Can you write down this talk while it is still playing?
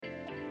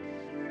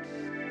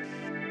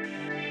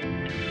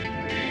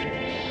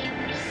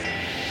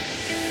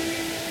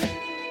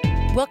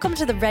Welcome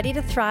to the Ready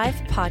to Thrive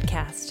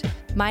podcast.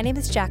 My name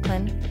is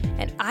Jacqueline,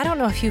 and I don't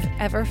know if you've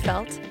ever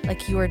felt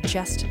like you are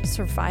just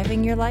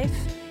surviving your life.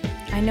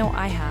 I know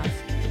I have,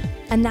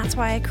 and that's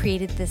why I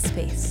created this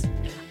space.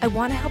 I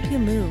want to help you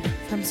move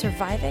from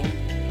surviving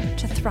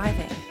to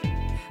thriving.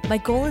 My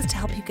goal is to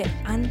help you get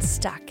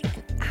unstuck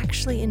and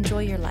actually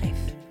enjoy your life.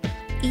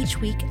 Each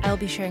week, I'll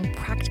be sharing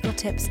practical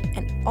tips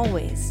and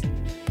always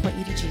point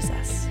you to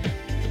Jesus.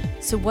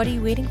 So what are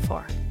you waiting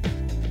for?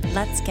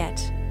 Let's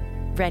get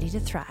ready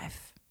to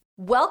thrive.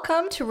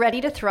 Welcome to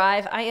Ready to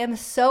Thrive. I am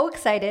so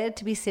excited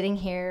to be sitting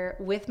here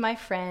with my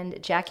friend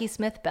Jackie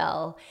Smith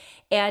Bell.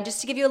 And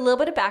just to give you a little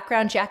bit of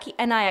background, Jackie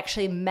and I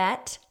actually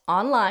met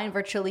online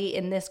virtually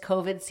in this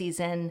COVID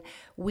season.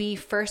 We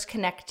first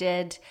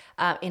connected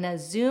in a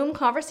Zoom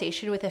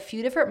conversation with a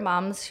few different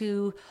moms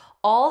who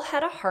all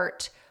had a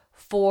heart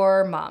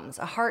for moms,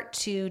 a heart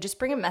to just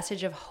bring a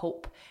message of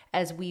hope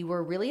as we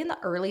were really in the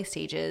early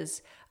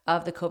stages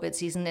of the COVID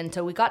season. And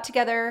so we got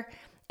together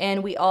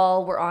and we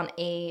all were on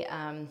a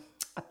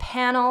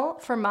panel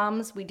for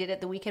moms. We did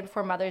it the weekend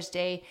before Mother's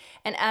Day.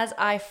 And as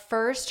I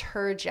first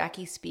heard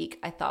Jackie speak,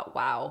 I thought,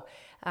 wow,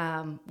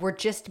 we're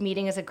just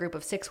meeting as a group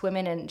of 6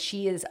 women and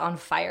she is on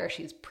fire.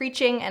 She's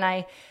preaching.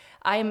 And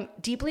I'm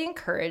deeply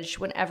encouraged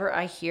whenever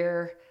I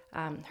hear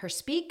her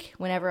speak,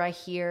 whenever I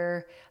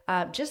hear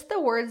just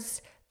the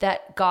words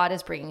that God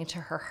is bringing to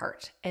her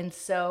heart. And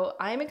so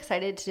I'm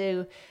excited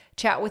to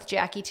chat with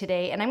Jackie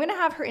today. And I'm going to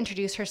have her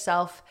introduce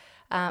herself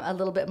a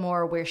little bit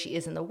more where she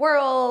is in the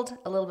world,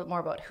 a little bit more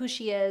about who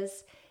she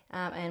is,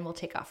 and we'll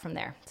take off from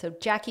there. So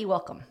Jackie,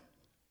 welcome.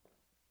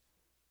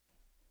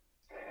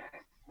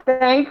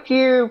 Thank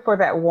you for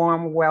that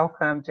warm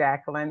welcome,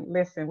 Jacqueline.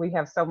 Listen, we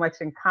have so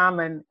much in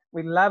common.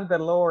 We love the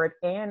Lord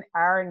and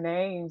our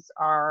names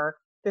are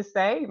the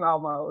same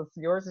almost.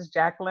 Yours is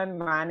Jacqueline,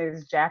 mine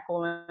is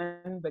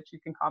Jacqueline, but you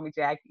can call me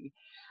Jackie.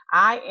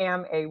 I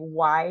am a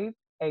wife,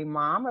 a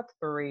mom of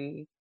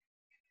 3,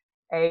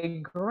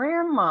 a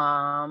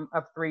grandmom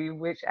of 3,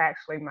 which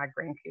actually my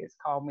grandkids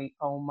call me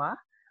Oma,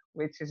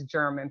 which is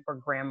German for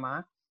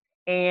grandma.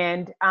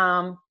 And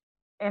I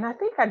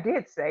think I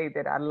did say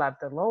that I love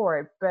the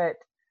Lord, but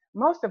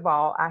most of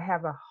all, I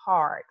have a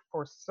heart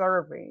for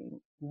serving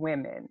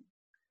women.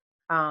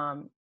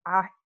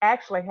 I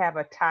actually have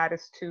a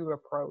Titus 2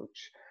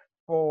 approach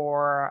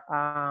for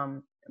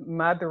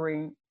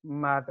mothering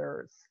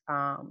mothers.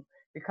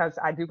 Because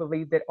I do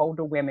believe that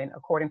older women,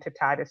 according to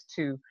Titus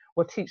 2,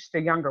 will teach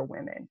the younger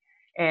women.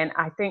 And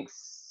I think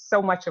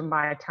so much of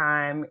my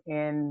time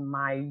in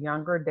my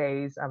younger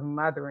days of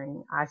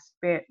mothering, I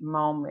spent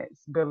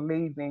moments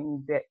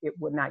believing that it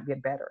would not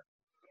get better.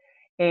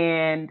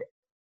 And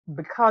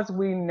because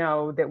we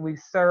know that we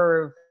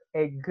serve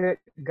a good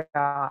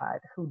God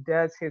who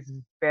does his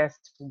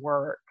best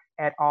work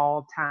at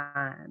all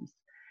times,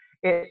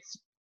 it's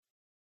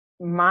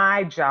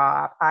my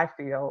job, I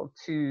feel,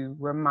 to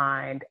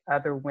remind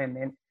other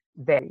women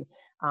that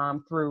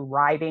through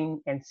writing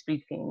and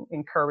speaking,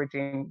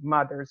 encouraging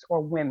mothers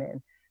or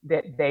women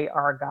that they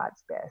are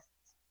God's best.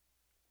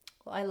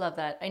 Well, I love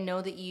that. I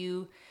know that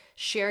you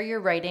share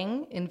your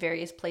writing in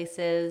various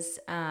places.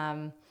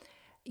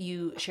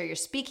 You share your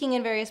speaking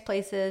in various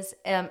places,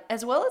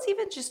 as well as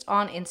even just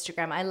on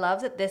Instagram. I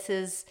love that this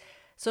is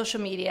social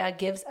media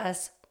gives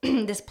us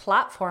this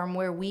platform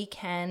where we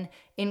can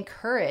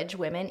encourage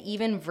women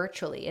even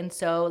virtually. And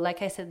so,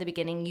 like I said at the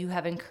beginning, you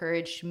have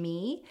encouraged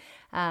me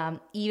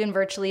even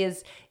virtually.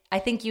 As I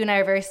think you and I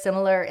are very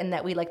similar in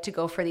that we like to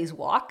go for these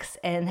walks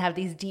and have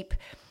these deep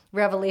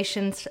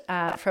revelations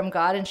from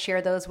God and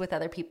share those with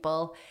other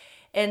people.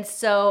 And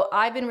so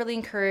I've been really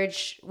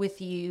encouraged with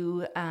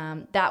you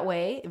that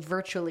way,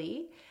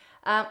 virtually.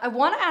 I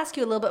want to ask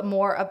you a little bit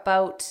more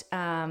about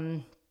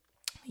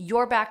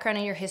your background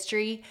and your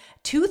history.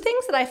 2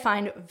 things that I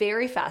find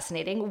very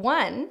fascinating.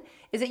 One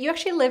is that you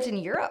actually lived in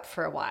Europe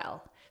for a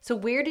while. So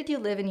where did you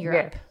live in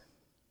Europe? Yes.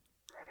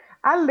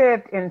 I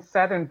lived in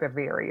southern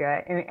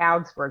Bavaria in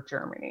Augsburg,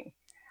 Germany,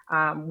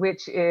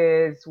 which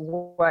is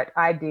what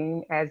I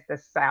deem as the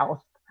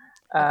south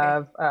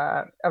of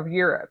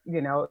Europe.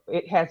 You know,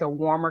 it has a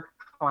warmer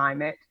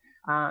climate.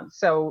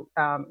 So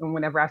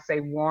whenever I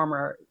say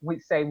warmer, we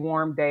say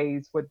warm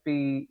days would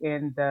be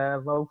in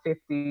the low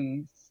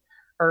 50s.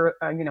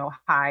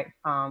 High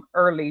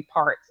early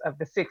parts of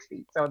the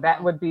 60s. So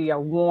that would be a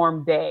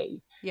warm day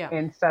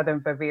in southern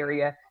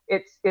Bavaria.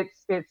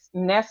 It's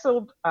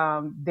nestled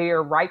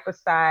there right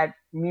beside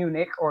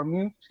Munich or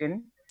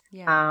München.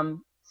 Yeah.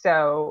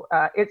 So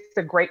it's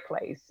a great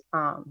place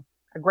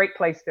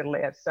to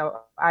live.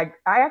 So I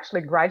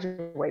actually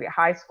graduated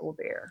high school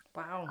there.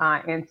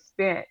 Wow. And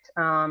spent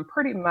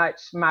pretty much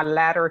my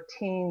latter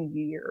teen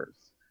years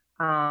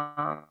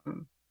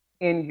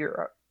in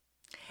Europe.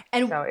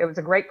 And so it was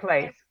a great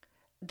place.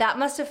 That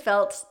must have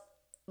felt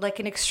like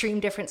an extreme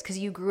difference because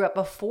you grew up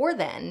before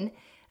then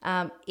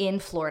in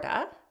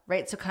Florida,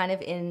 right? So kind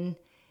of in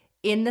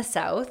the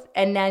South,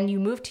 and then you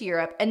moved to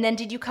Europe. And then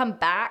did you come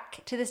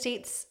back to the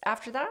States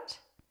after that?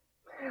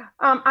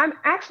 I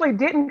actually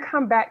didn't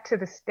come back to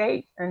the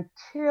States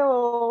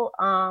until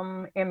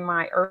in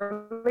my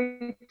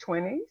early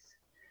 20s.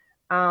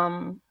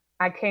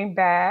 I came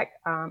back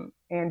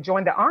and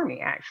joined the Army,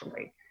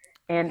 actually,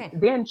 and Okay.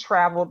 then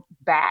traveled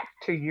back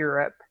to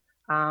Europe,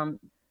 um,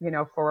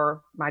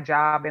 for my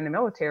job in the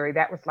military.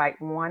 That was like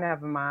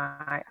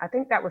I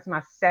think that was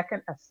my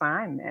second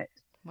assignment.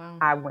 Wow.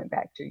 I went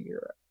back to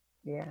Europe.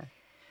 Yeah.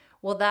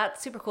 Well,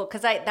 that's super cool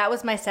because I that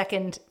was my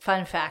second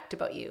fun fact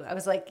about you. I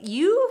was like,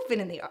 you've been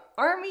in the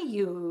army,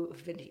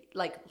 you've been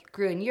like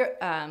grew in Europe,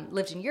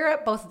 lived in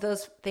Europe. Both of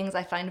those things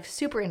I find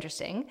super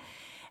interesting.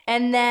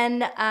 And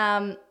then,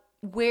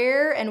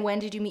 where and when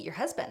did you meet your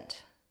husband?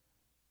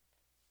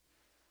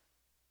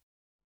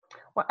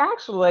 Well,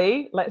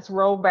 actually, let's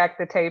roll back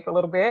the tape a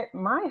little bit.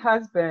 My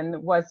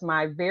husband was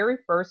my very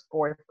first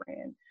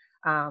boyfriend.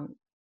 Um,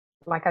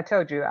 like I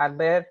told you, I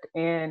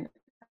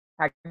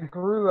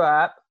grew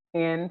up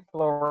in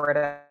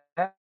Florida.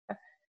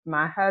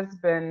 My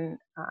husband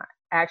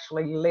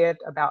actually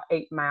lived about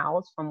 8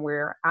 miles from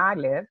where I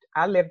lived.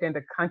 I lived in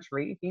the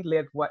country. He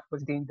lived what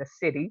was deemed the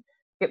city.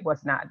 It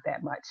was not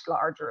that much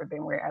larger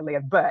than where I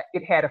lived, but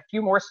it had a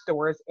few more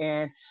stores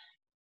and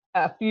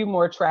a few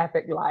more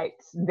traffic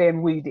lights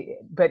than we did,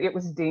 but it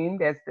was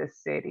deemed as the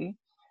city.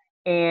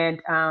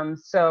 And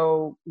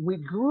so we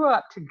grew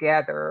up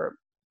together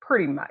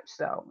pretty much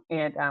so.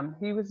 And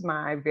he was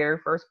my very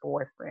first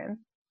boyfriend.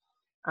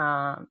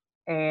 Um,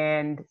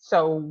 and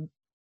so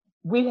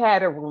we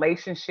had a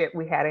relationship,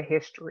 we had a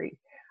history.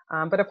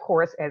 But of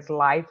course, as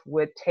life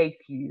would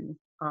take you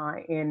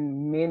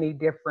in many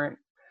different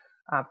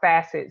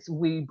facets,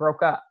 we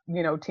broke up.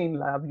 Teen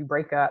love, you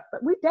break up,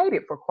 but we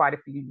dated for quite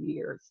a few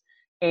years.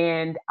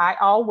 And I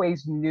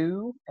always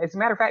knew, as a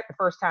matter of fact, the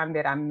first time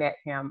that I met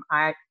him,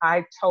 I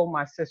told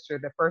my sister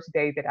the first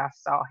day that I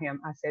saw him,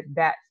 I said,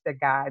 that's the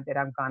guy that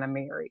I'm going to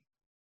marry.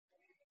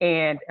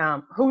 And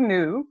who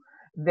knew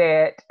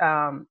that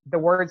the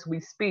words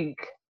we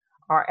speak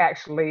are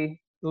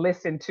actually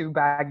listened to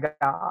by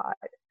God?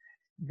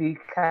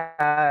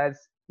 Because,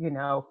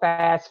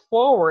 fast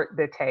forward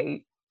the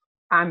tape,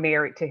 I'm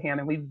married to him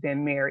and we've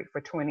been married for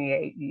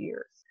 28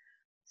 years.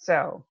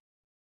 So,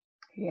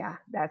 yeah,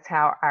 that's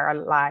how our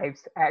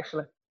lives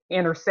actually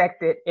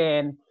intersected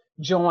and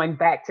joined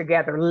back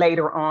together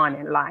later on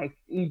in life,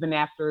 even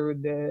after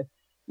the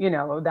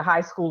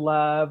high school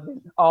love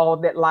and all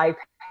that life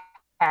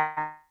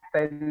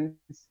happens.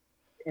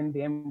 And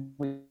then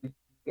we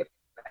get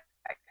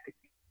back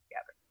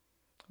together.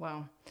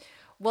 Wow.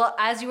 Well,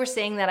 as you were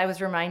saying that, I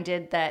was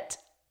reminded that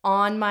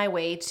on my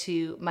way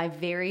to my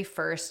very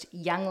first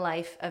Young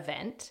Life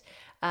event,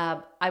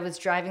 I was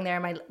driving there.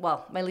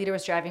 My leader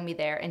was driving me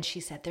there, and she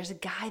said, "There's a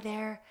guy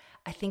there.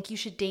 I think you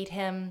should date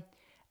him.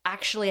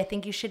 Actually, I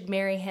think you should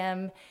marry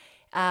him,"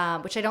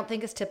 which I don't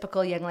think is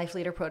typical Young Life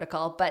leader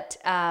protocol. But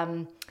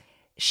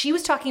she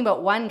was talking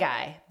about one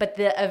guy, but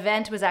the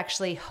event was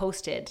actually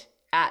hosted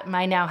at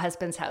my now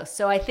husband's house.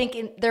 So I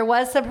think there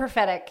was some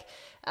prophetic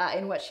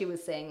in what she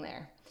was saying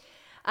there.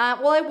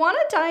 Well, I want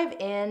to dive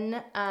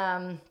in.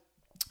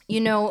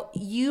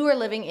 You are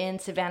living in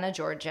Savannah,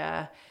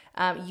 Georgia.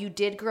 You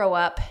did grow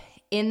up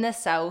in the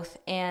South,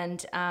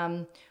 and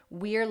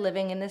we are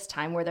living in this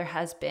time where there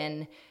has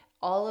been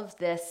all of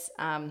this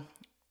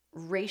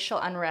racial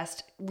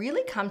unrest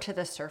really come to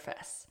the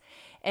surface.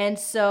 And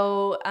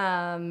so,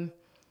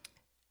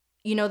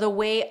 the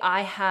way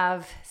I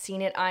have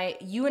seen it,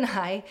 you and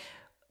I,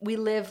 we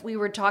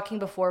were talking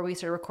before we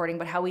started recording,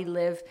 but how we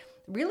live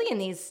really in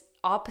these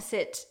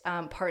opposite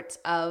parts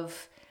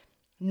of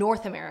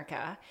North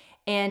America.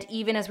 And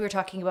even as we were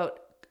talking about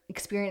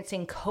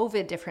experiencing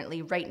COVID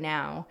differently right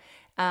now,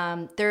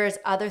 there's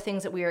other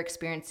things that we are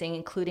experiencing,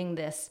 including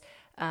this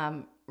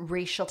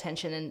racial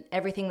tension and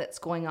everything that's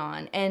going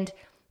on. And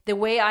the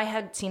way I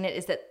had seen it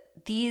is that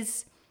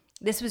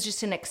this was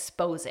just an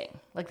exposing,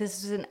 like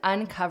this was an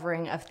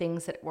uncovering of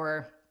things that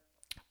were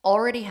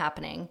already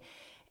happening.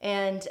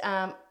 And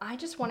I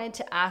just wanted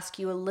to ask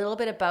you a little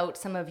bit about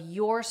some of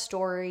your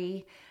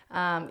story,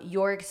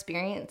 your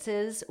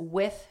experiences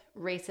with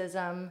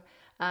racism.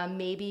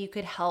 Maybe you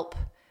could help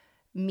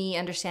me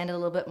understand a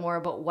little bit more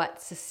about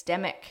what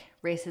systemic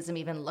racism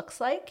even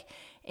looks like.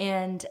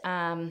 And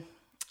I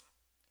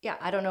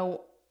don't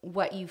know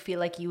what you feel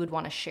like you would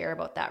want to share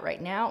about that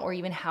right now, or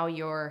even how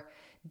you're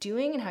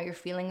doing and how you're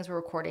feeling as we're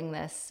recording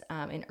this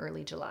in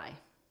early July.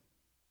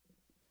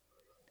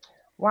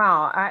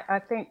 Wow, I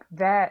think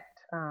that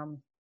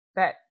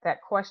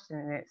that question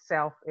in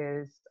itself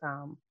is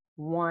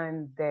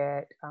one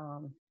that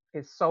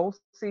is soul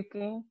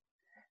seeking,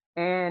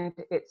 and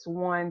it's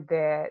one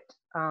that,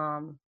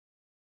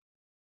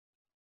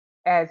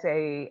 as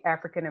a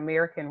African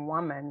American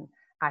woman,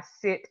 I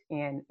sit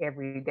in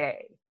every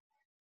day.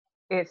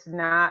 It's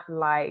not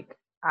like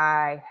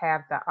I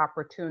have the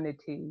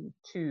opportunity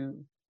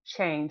to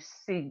change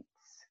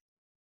seats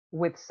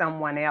with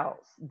someone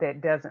else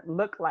that doesn't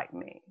look like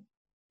me.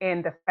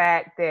 And the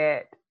fact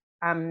that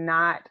I'm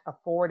not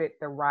afforded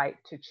the right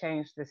to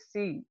change the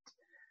seat,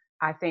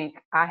 I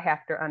think I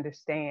have to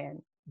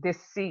understand this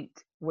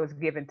seat was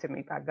given to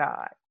me by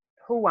God.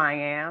 who I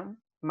am,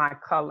 my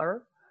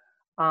color.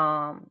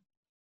 Um,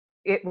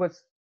 it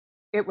was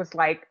it was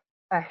like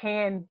a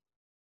hand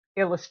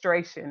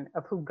illustration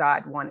of who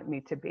God wanted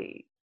me to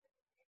be.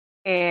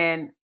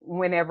 And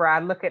whenever I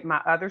look at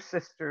my other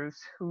sisters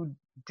who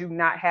do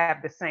not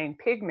have the same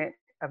pigment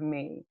of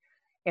me,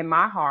 in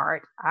my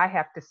heart, I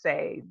have to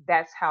say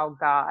that's how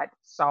God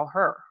saw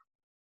her.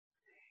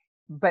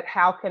 But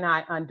how can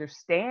I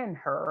understand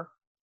her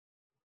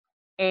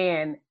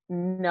and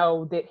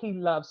know that He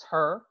loves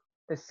her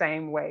the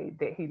same way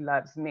that He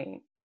loves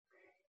me?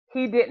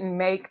 He didn't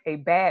make a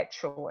bad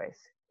choice,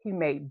 He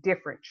made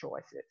different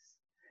choices.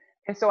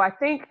 And so I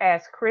think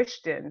as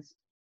Christians,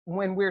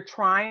 when we're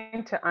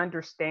trying to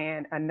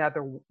understand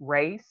another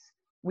race,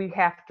 we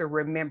have to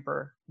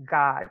remember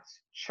God's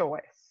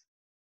choice.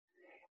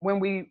 When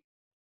we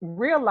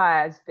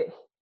realize that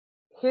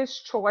His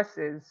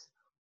choices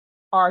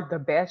are the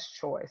best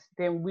choice,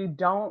 then we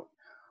don't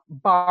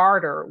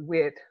barter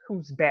with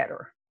who's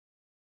better.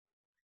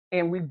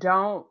 And we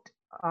don't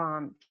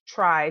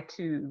try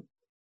to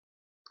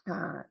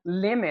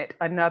limit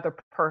another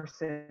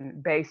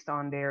person based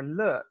on their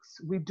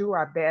looks. We do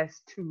our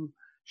best to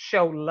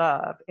show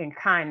love and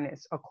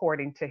kindness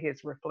according to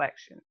his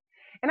reflection.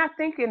 And I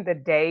think in the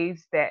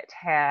days that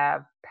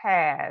have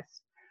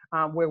passed,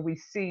 where we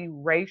see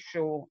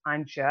racial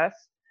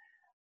unjust,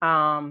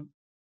 um,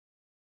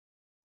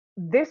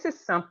 this is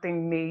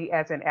something me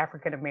as an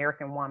African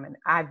American woman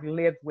I've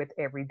lived with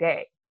every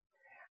day.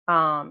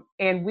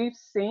 And we've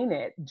seen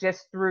it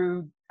just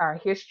through our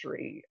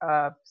history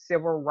of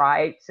civil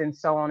rights and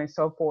so on and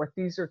so forth.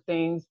 These are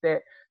things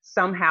that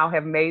somehow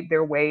have made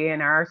their way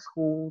in our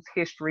schools'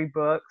 history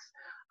books.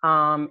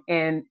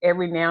 And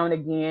every now and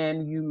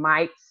again, you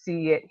might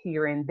see it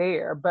here and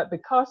there. But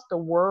because the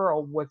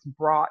world was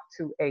brought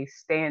to a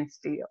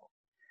standstill,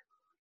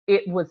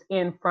 it was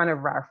in front of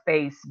our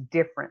face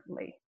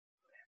differently.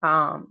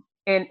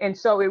 And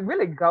so it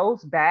really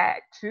goes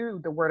back to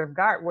the word of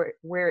God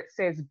where it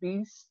says,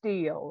 be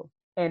still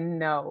and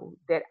know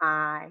that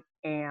I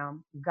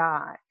am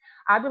God.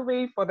 I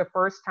believe for the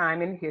first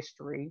time in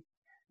history,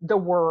 the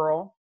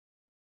world,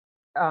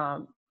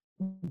 um,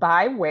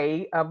 by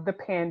way of the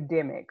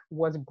pandemic,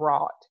 was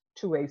brought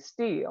to a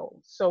still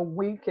so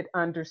we could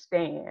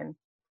understand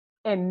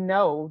and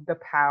know the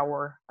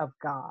power of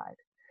God.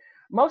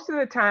 Most of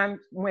the time,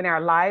 when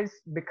our lives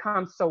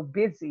become so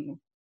busy,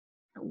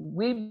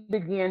 we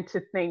begin to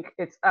think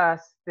it's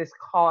us that's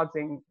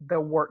causing the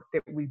work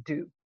that we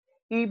do,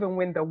 even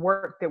when the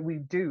work that we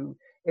do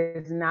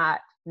is not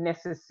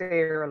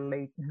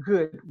necessarily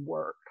good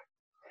work.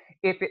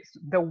 If it's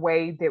the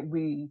way that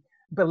we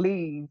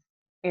believe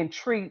and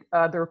treat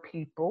other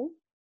people,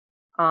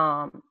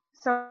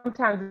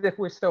 sometimes if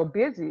we're so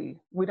busy,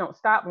 we don't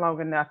stop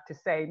long enough to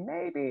say,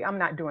 maybe I'm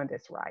not doing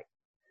this right.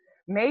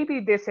 Maybe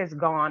this has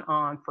gone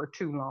on for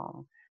too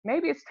long.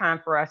 Maybe it's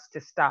time for us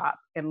to stop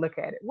and look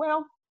at it.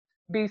 Well,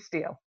 be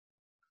still.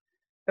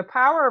 The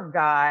power of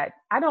God,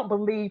 I don't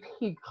believe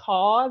He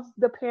caused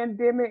the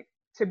pandemic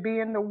to be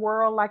in the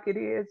world like it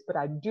is, but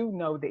I do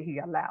know that He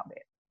allowed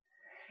it.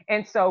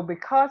 And so,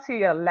 because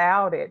He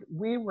allowed it,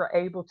 we were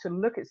able to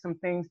look at some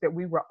things that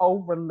we were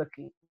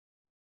overlooking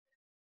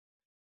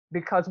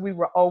because we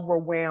were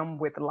overwhelmed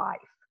with life.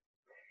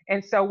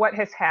 And so, what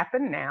has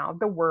happened now,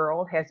 the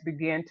world has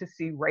begun to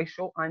see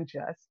racial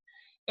unjust.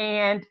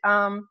 And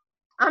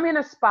I'm in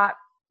a spot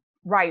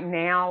right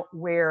now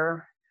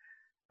where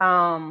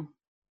um,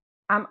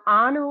 I'm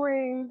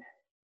honoring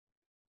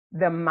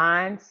the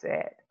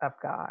mindset of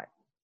God,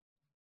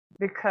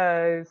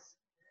 because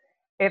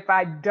if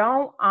I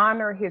don't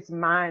honor his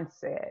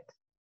mindset,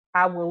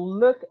 I will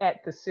look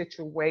at the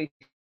situation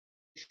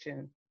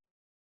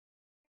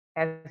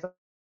as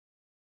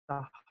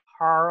a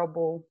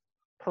horrible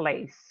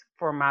place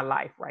for my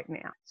life right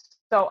now.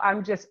 So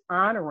I'm just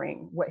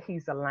honoring what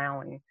he's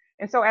allowing.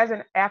 And so as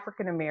an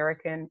African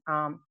American,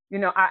 I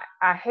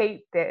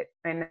hate that,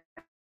 and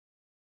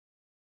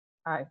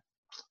I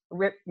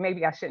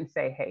maybe I shouldn't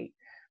say hate,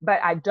 but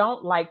I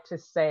don't like to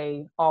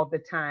say all the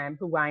time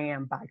who I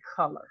am by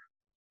color.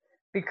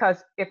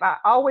 Because if I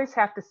always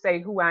have to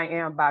say who I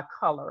am by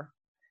color,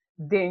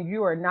 then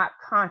you are not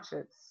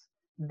conscious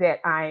that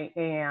I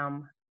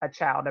am a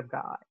child of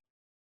God.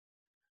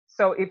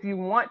 So if you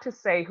want to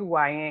say who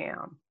I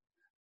am,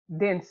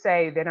 then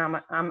say that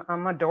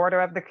I'm a daughter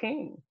of the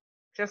King,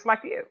 just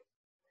like you.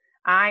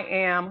 I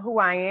am who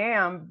I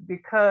am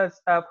because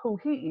of who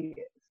he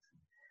is.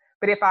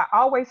 But if I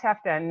always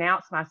have to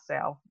announce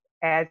myself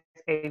as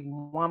a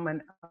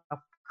woman of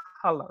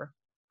color,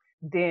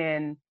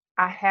 then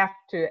I have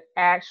to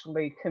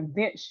actually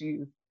convince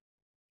you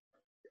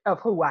of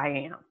who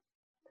I am.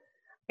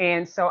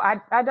 And so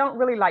I don't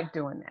really like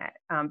doing that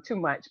too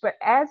much. But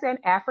as an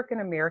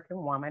African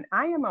American woman,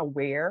 I am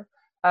aware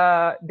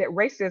that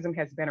racism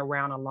has been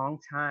around a long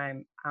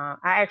time. I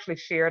actually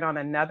shared on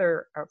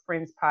another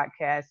friend's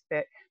podcast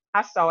that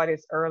I saw it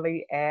as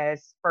early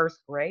as first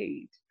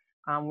grade.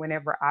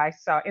 Whenever I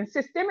saw, and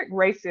systemic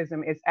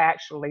racism is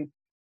actually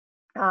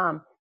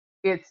um,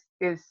 it's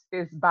is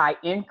by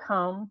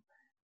income.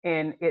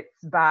 And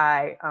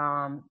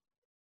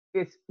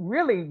it's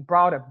really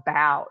brought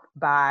about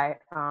by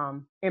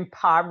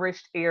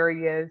impoverished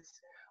areas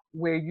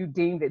where you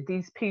deem that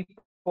these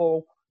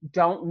people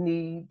don't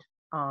need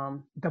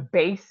the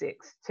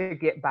basics to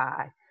get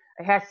by.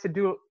 It has to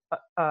do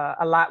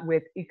a lot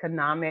with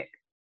economic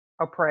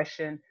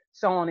oppression,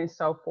 so on and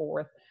so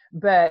forth.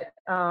 But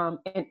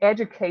and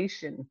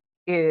education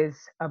is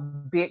a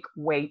big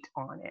weight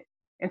on it.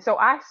 And so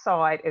I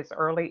saw it as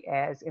early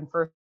as in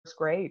first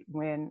grade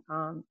when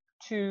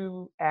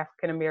two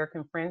African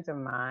American friends of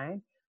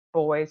mine,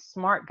 boys,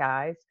 smart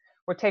guys,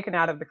 were taken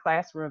out of the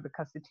classroom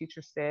because the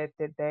teacher said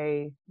that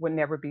they would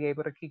never be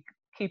able to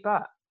keep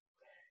up.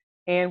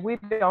 And we'd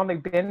only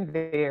been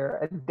there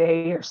a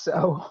day or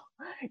so.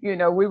 You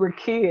know, we were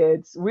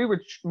kids. We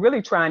were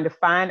really trying to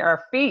find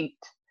our feet,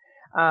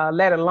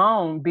 let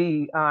alone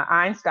be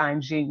Einstein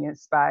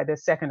genius by the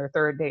second or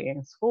third day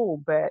in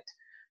school. But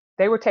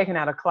they were taken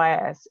out of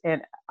class.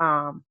 And,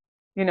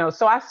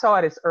 so I saw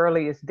it as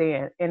early as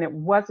then. And it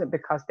wasn't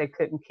because they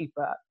couldn't keep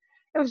up.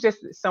 It was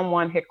just that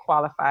someone had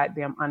qualified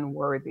them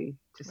unworthy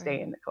to stay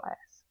in the class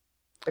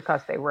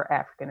because they were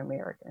African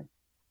American.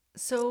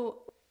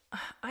 So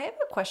I have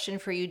a question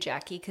for you,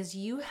 Jackie, because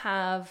you've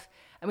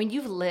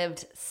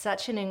lived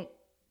such an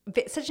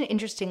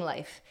interesting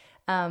life,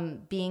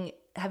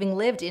 having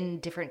lived in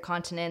different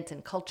continents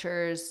and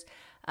cultures,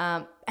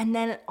 and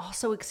then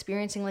also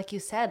experiencing, like you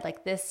said,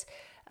 like this,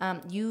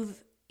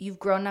 you've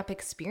grown up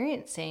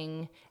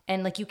experiencing,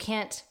 and like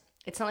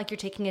it's not like you're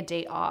taking a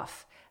day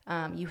off.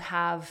 You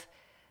have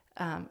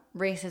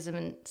racism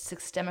and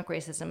systemic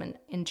racism and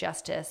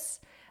injustice,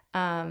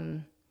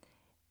 and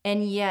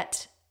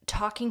yet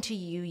talking to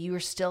you, you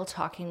are still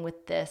talking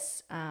with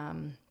this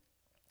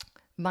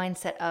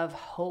mindset of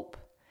hope.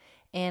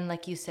 And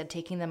like you said,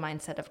 taking the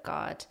mindset of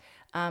God.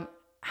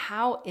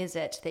 How is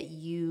it that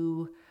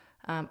you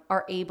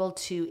are able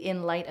to,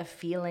 in light of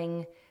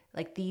feeling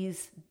like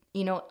these,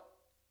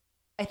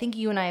 I think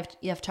you and I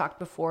have talked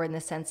before in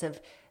the sense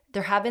of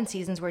there have been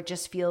seasons where it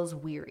just feels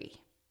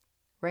weary,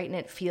 right? And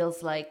it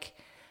feels like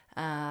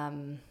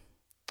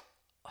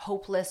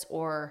hopeless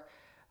or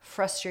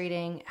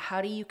frustrating.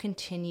 How do you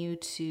continue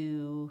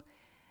to,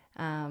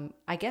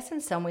 I guess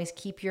in some ways,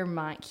 keep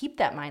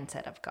that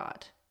mindset of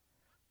God?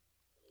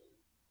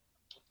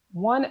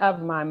 One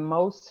of my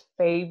most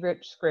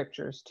favorite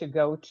scriptures to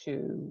go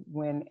to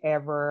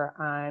whenever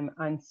I'm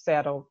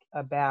unsettled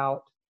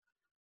about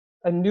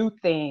a new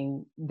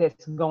thing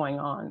that's going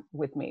on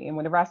with me. And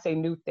whenever I say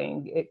new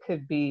thing, it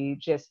could be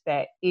just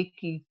that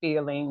icky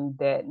feeling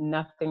that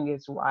nothing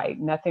is right,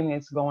 nothing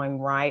is going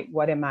right.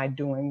 What am I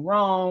doing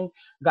wrong?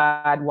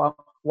 God,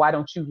 why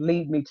don't you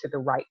lead me to the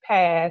right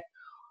path?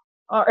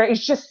 Or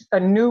it's just a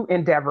new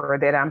endeavor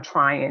that I'm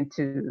trying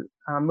to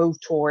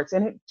move towards.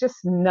 And it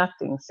just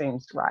nothing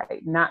seems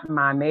right. Not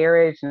my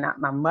marriage,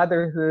 not my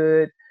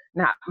motherhood,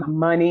 not my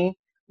money,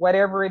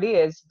 whatever it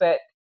is. But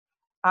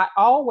I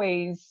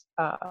always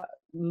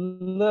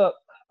look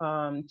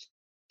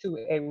to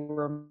a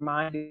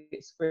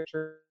reminded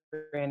scripture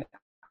in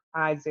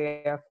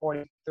Isaiah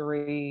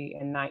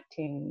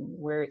 43:19,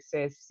 where it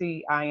says,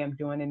 "See, I am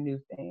doing a new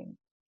thing.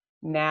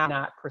 Now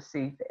not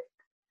perceive it."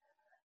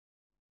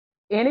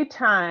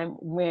 Anytime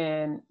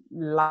when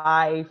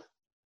life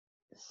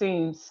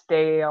seems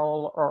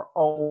stale or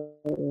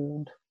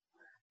old,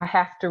 I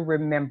have to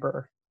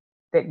remember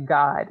that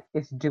God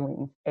is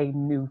doing a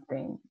new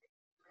thing.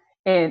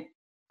 And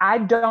I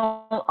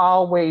don't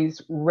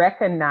always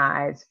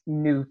recognize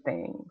new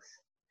things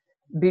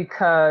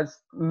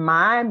because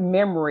my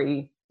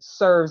memory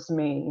serves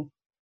me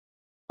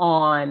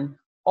on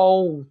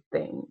old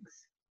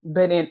things.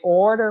 But in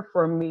order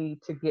for me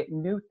to get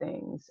new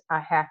things, I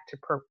have to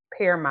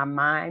prepare my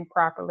mind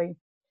properly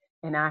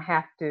and I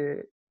have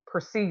to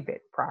perceive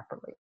it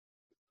properly.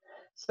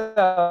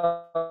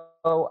 So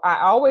I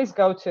always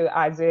go to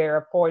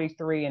Isaiah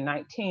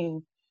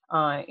 43:19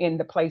 in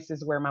the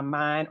places where my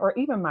mind or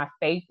even my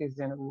faith is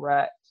in a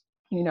rut,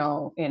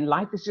 and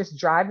life is just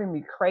driving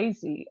me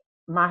crazy.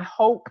 My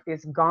hope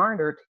is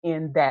garnered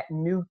in that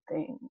new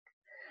thing.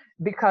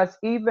 Because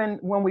even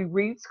when we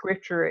read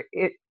scripture,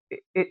 it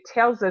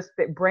tells us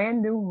that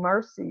brand new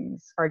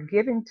mercies are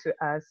given to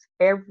us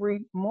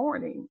every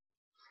morning.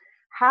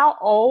 How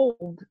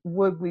old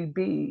would we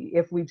be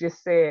if we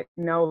just said,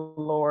 "No,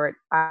 Lord,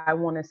 I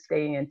want to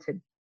stay into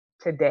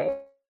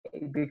today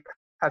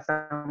because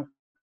I'm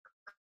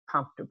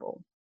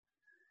comfortable"?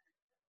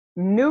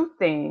 New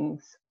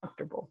things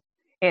comfortable.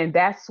 And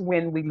that's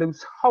when we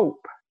lose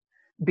hope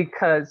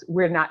because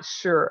we're not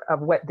sure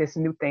of what this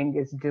new thing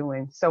is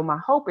doing. So my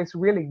hope is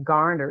really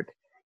garnered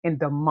in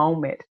the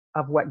moment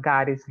of what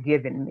God has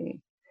given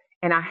me.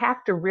 And I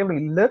have to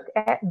really look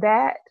at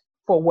that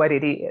for what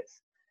it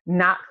is,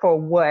 not for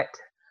what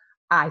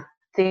I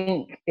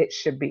think it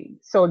should be.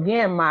 So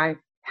again,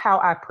 how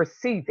I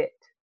perceive it.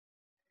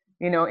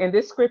 In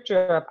this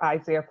scripture of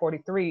Isaiah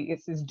 43,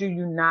 it says, "Do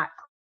you not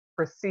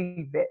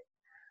perceive it?"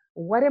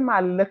 What am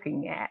I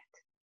looking at?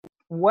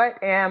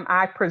 What am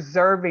I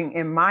preserving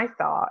in my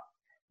thought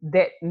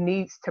that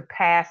needs to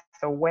pass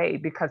away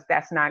because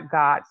that's not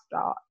God's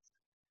thoughts.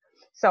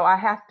 So I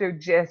have to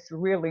just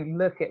really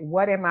look at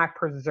what am I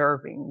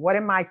preserving? What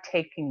am I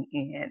taking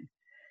in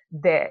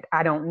that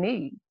I don't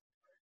need?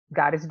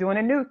 God is doing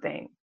a new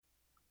thing.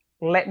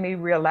 Let me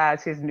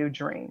realize his new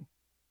dream.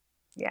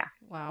 Yeah.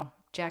 Wow,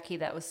 Jackie,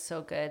 that was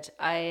so good.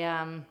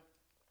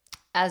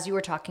 As you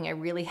were talking, I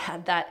really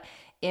had that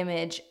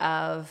image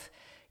of,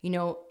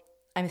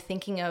 I'm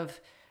thinking of,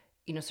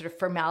 sort of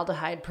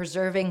formaldehyde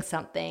preserving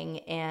something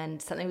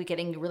and something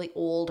getting really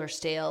old or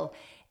stale,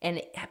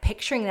 and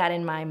picturing that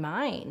in my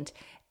mind.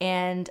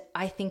 And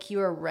I think you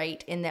are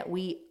right in that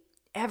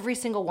every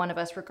single one of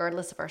us,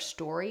 regardless of our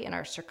story and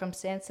our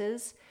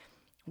circumstances,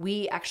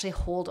 we actually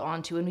hold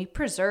on to and we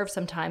preserve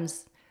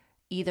sometimes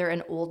either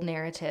an old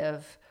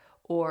narrative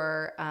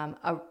or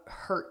a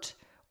hurt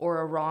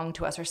or a wrong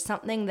to us, or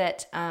something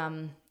that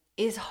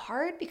is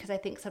hard, because I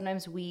think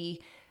sometimes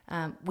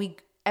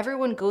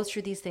everyone goes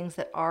through these things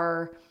that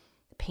are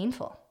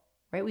painful,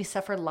 right? We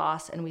suffer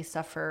loss and we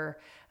suffer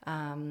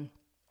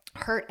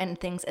hurt and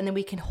things, and then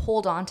we can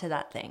hold on to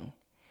that thing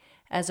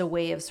as a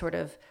way of sort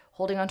of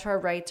holding on to our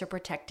rights or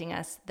protecting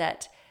us,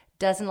 that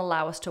doesn't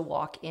allow us to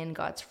walk in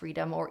God's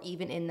freedom or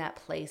even in that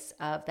place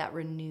of that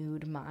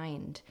renewed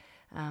mind.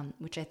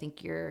 Which I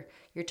think you're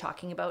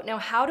talking about. Now,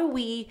 how do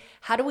we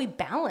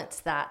balance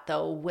that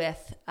though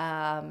with,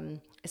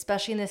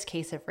 especially in this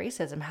case of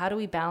racism, how do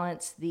we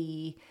balance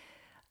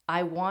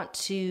I want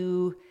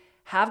to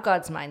have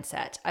God's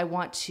mindset, I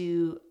want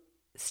to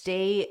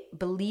stay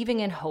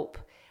believing in hope,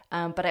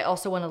 but I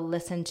also want to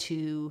listen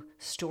to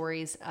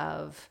stories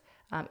of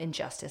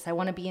injustice. I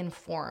want to be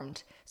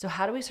informed. So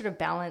how do we sort of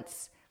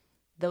balance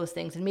those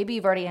things? And maybe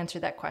you've already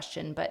answered that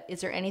question, but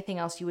is there anything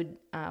else you would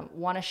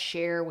want to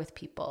share with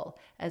people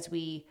as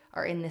we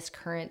are in this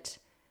current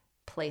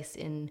place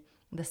in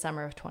the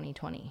summer of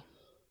 2020?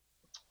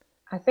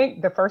 I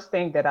think the first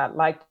thing that I'd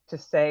like to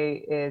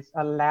say is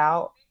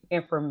allow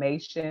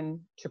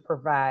information to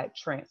provide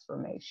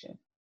transformation.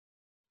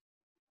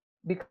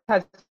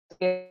 Because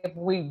if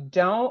we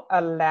don't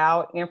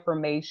allow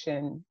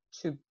information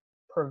to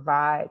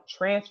provide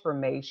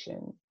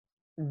transformation,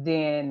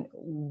 then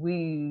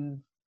we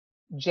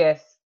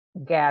just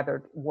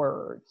gathered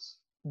words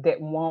that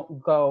won't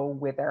go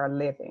with our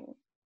living.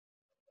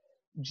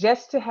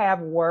 Just to have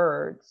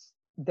words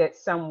that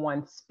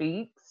someone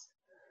speaks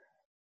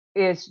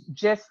is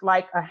just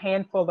like a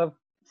handful of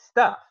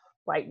stuff.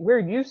 Like, we're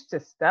used to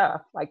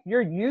stuff. Like,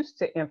 you're used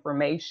to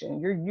information.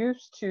 You're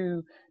used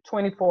to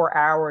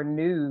 24-hour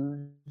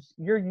news.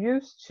 You're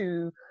used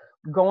to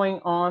going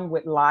on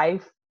with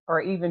life,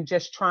 or even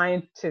just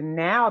trying to,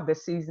 now the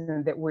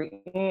season that we're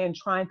in,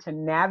 trying to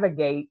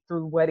navigate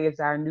through what is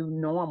our new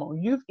normal.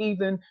 You've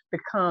even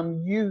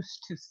become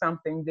used to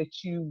something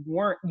that you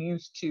weren't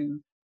used to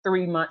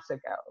 3 months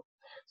ago.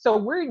 So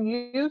we're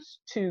used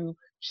to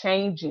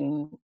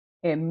changing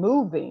and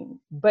moving,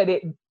 but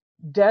it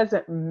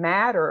doesn't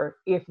matter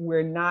if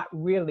we're not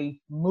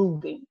really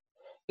moving,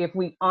 if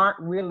we aren't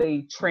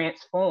really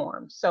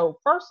transformed. So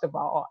first of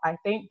all, I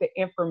think the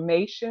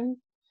information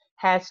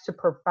has to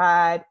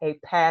provide a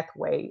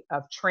pathway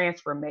of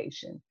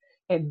transformation.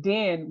 And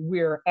then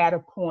we're at a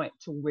point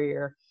to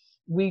where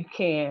we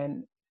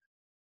can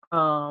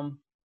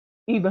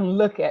even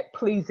look at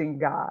pleasing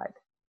God,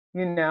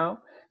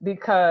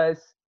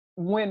 because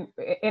and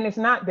it's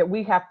not that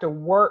we have to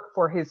work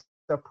for his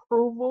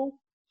approval,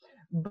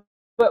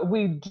 but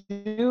we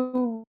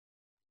do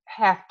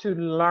have to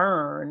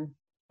learn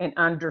and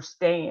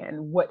understand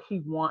what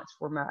he wants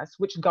from us,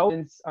 which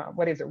goes,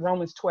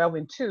 Romans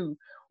 12:2,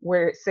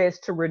 where it says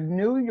to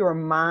renew your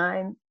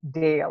mind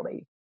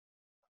daily,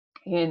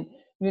 and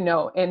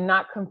and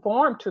not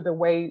conform to the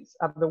ways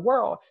of the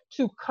world.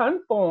 To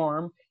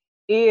conform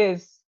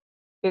is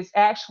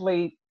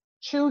actually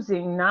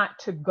choosing not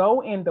to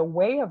go in the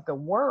way of the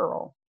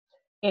world.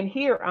 And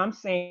here I'm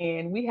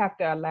saying we have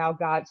to allow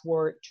God's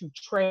word to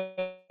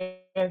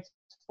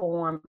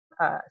transform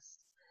us.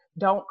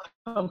 Don't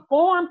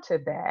conform to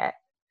that,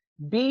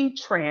 be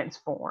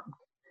transformed.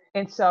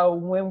 And so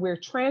when we're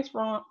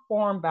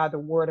transformed by the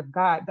word of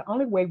God, the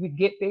only way we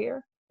get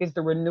there is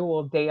the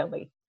renewal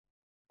daily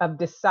of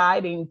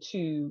deciding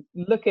to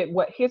look at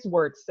what his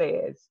word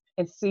says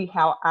and see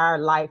how our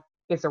life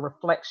is a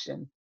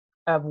reflection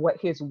of what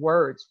his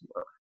words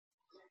were.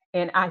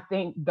 And I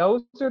think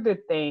those are the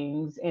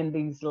things in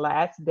these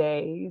last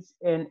days,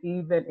 and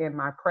even in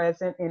my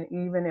present and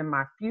even in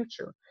my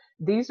future.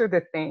 These are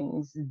the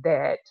things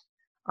that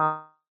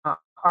are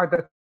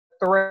the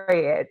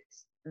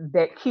threads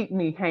that keep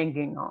me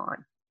hanging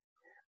on.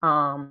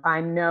 I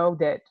know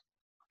that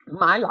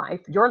my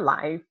life, your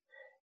life,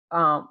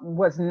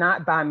 was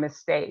not by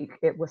mistake.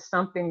 It was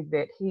something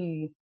that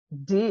he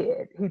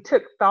did. He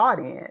took thought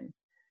in.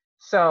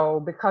 So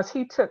because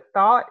he took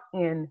thought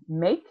in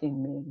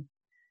making me,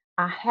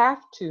 I have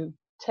to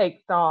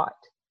take thought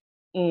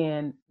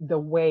in the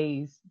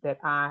ways that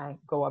I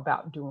go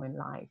about doing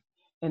life.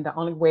 And the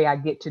only way I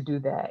get to do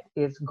that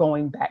is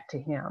going back to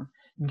him,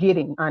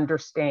 getting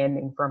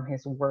understanding from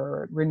his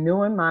word,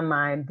 renewing my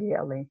mind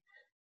daily,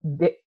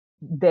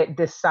 that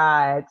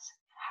decides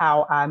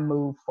how I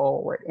move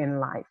forward in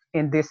life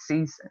in this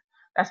season.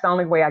 That's the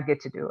only way I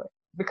get to do it.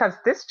 Because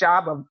this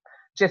job of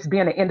just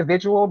being an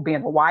individual,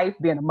 being a wife,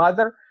 being a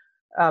mother,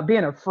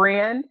 being a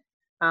friend,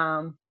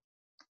 um,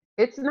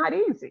 it's not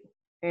easy.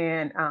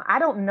 And I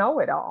don't know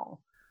it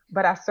all,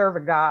 but I serve a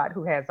God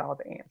who has all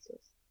the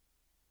answers.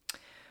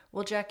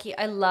 Well, Jackie,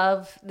 I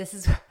love this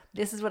is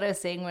this is what I was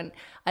saying when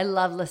I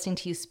love listening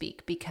to you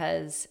speak,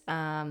 because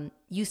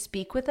you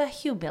speak with a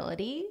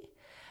humility,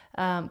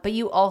 but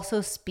you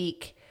also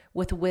speak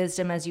with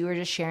wisdom. As you were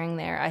just sharing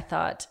there, I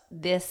thought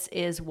this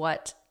is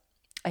what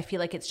I feel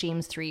like it's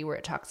James 3, where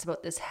it talks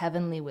about this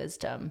heavenly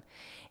wisdom.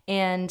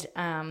 And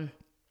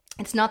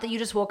it's not that you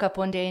just woke up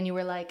one day and you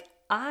were like,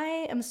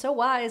 I am so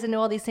wise and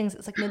know all these things.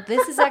 It's like, no,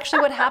 this is actually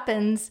what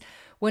happens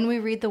when we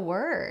read the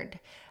word,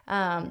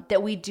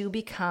 that we do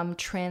become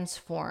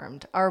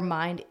transformed. Our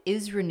mind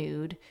is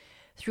renewed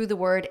through the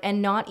word.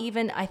 And not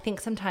even, I think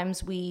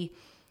sometimes we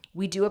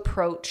do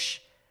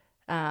approach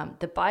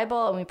the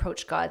Bible, and we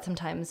approach God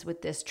sometimes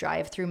with this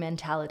drive-through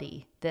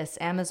mentality, this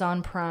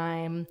Amazon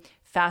Prime,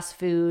 fast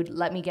food,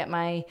 let me get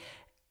my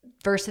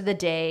verse of the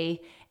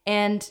day.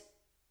 And,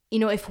 you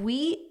know, if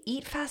we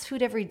eat fast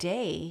food every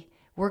day,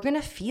 we're going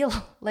to feel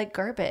like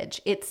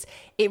garbage. It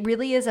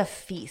really is a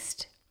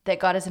feast that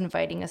God is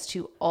inviting us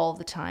to all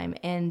the time.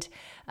 And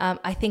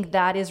I think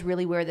that is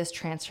really where this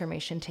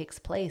transformation takes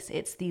place.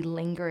 It's the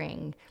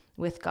lingering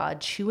with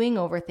God, chewing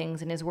over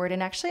things in his word,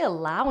 and actually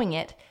allowing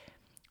it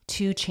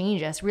to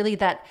change us. Really,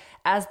 that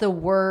as the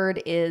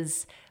word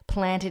is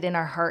planted in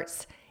our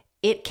hearts,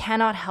 it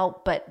cannot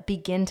help but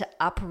begin to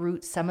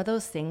uproot some of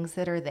those things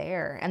that are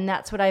there. And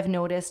that's what I've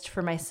noticed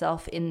for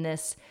myself in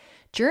this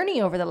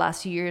journey over the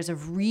last few years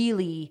of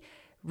really,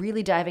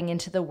 really diving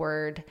into the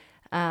word.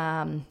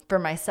 For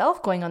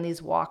myself, going on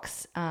these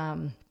walks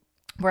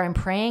where I'm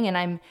praying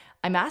and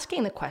I'm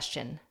asking the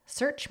question,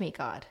 search me,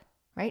 God,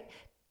 right?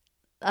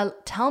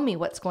 Tell me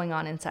what's going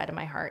on inside of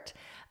my heart.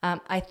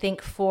 I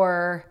think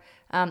for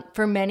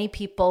many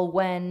people,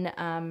 when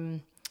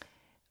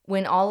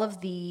all of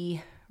the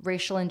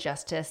racial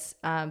injustice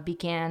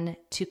began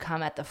to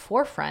come at the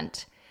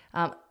forefront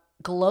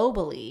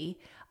globally,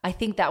 I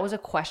think that was a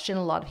question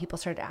a lot of people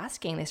started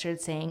asking. They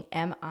started saying,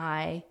 am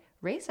I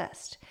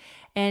racist?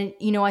 And,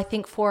 you know, I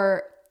think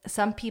for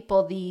some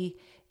people,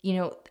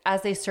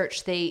 as they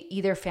searched, they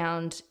either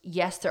found,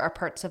 yes, there are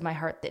parts of my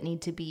heart that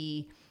need to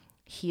be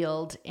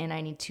healed and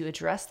I need to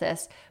address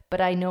this. But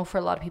I know for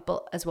a lot of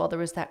people as well, there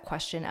was that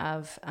question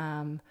of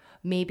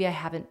maybe I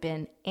haven't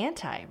been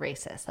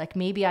anti-racist. Like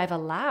maybe I've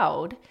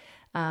allowed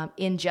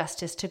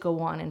injustice to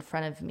go on in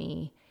front of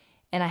me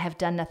and I have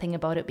done nothing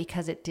about it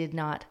because it did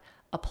not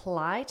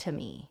apply to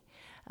me.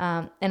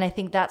 And I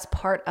think that's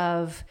part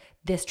of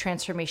this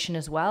transformation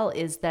as well,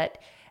 is that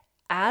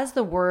as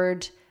the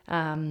word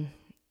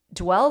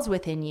dwells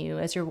within you,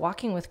 as you're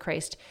walking with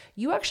Christ,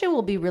 you actually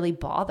will be really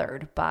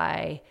bothered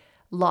by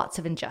lots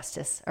of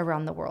injustice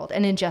around the world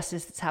and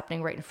injustice that's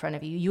happening right in front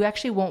of you. You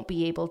actually won't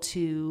be able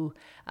to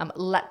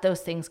let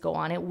those things go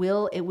on. It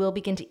will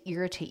begin to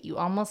irritate you,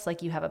 almost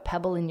like you have a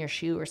pebble in your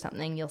shoe or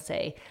something. You'll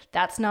say,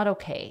 that's not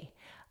okay.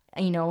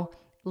 You know,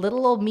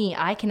 little old me,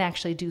 I can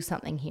actually do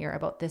something here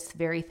about this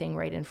very thing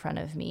right in front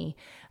of me,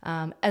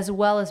 as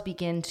well as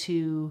begin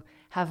to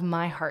have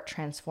my heart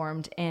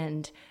transformed.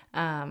 And,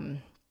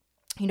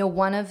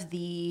 one of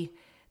the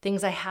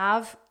things I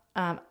have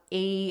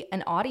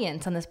an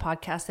audience on this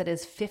podcast that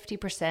is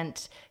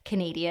 50%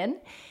 Canadian,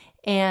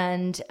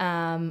 and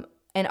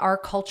our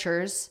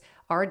cultures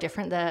are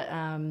different.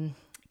 The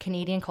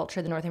Canadian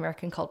culture, the North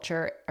American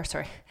culture,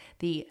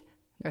 the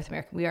North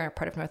America. We are a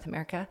part of North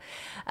America,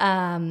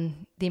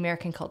 the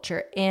American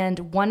culture.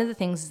 And one of the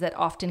things that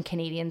often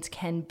Canadians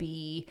can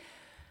be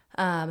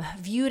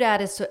viewed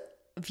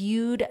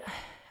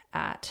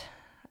at,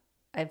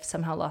 I've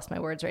somehow lost my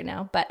words right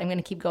now, but I'm going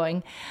to keep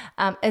going,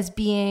 as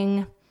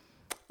being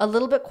a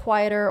little bit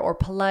quieter or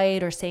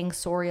polite or saying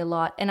sorry a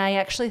lot. And I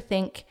actually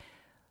think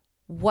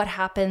what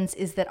happens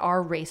is that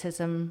our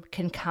racism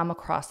can come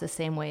across the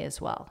same way as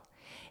well.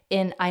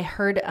 And I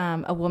heard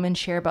a woman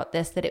share about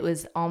this, that it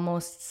was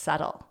almost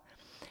subtle,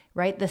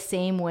 right? The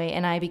same way.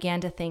 And I began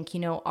to think,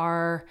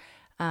 I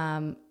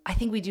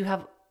think we do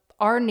have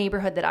our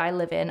neighborhood that I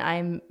live in.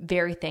 I'm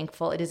very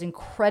thankful. It is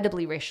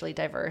incredibly racially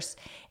diverse.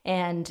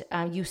 And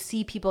you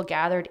see people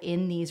gathered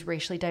in these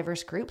racially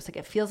diverse groups. Like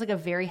it feels like a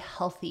very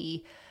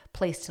healthy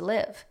place to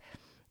live.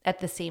 At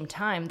the same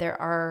time, there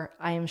are,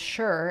 I am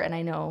sure, and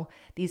I know,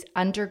 these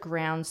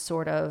underground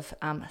sort of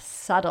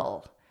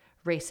subtle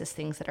racist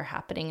things that are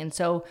happening. And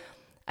so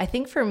I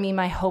think for me,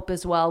 my hope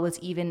as well was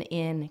even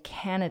in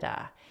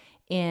Canada,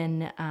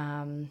 in,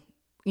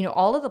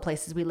 all of the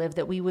places we live,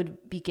 that we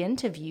would begin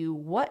to view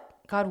what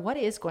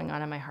is going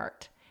on in my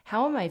heart?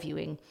 How am I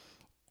viewing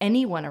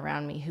anyone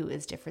around me who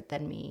is different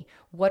than me?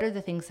 What are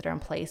the things that are in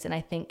place? And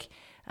I think,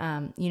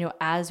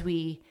 as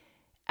we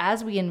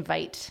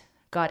invite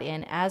God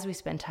in, as we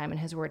spend time in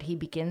his word, he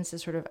begins to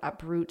sort of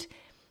uproot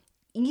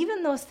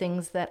even those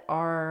things that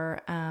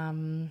are,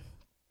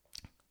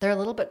 they're a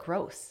little bit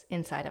gross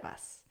inside of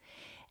us.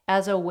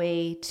 as a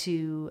way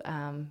to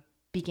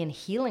begin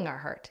healing our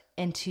heart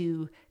and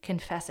to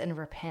confess and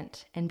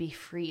repent and be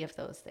free of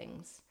those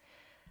things.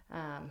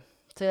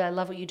 So I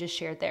love what you just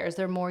shared there. Is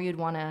there more you'd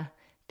want to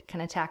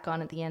kind of tack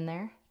on at the end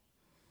there?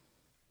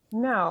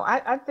 No,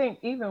 I think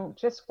even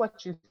just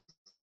what you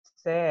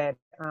said,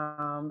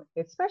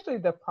 especially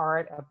the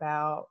part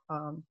about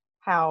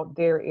how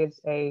there is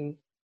a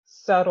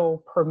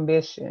subtle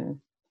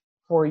permission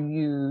for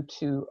you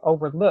to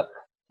overlook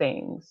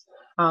things.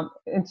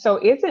 And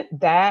so, isn't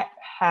that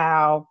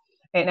how,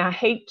 and I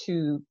hate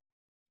to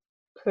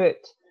put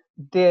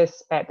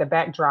this at the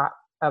backdrop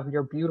of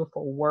your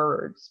beautiful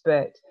words,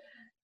 but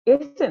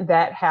isn't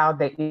that how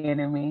the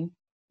enemy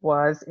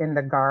was in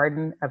the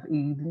Garden of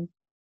Eden?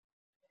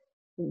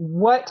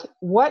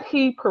 What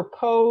he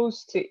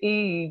proposed to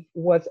Eve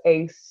was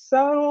a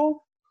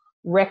subtle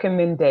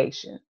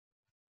recommendation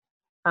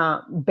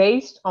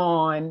based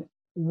on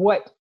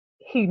what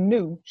he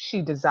knew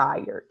she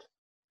desired,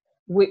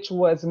 which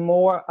was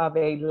more of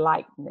a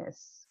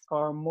likeness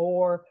or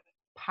more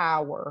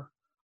power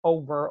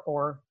over,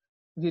 or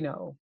you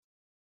know,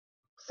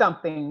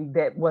 something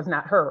that was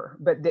not her,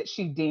 but that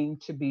she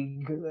deemed to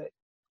be good.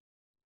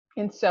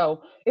 And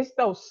so it's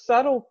those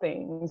subtle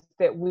things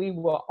that we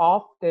will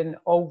often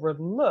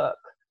overlook.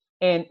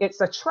 And it's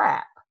a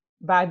trap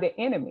by the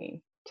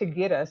enemy to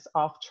get us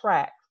off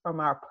track from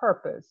our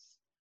purpose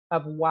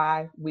of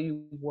why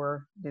we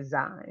were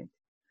designed.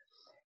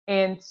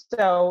 And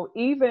so,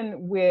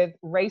 even with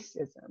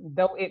racism,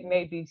 though it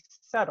may be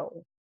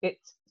subtle,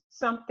 it's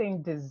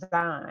something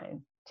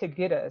designed to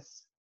get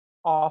us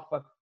off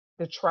of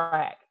the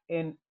track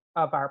in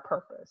of our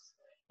purpose.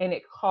 And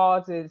it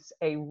causes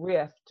a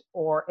rift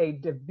or a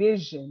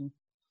division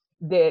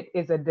that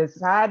is a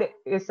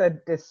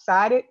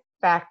decided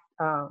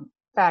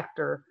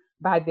factor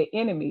by the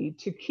enemy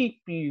to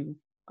keep you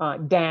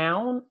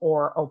down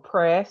or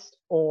oppressed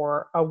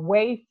or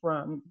away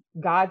from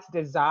God's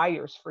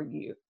desires for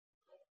you.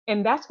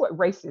 And that's what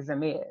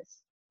racism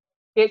is.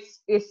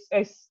 It's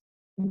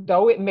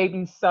though it may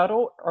be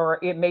subtle or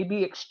it may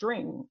be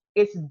extreme,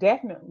 it's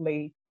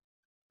definitely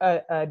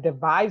a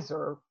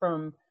divisor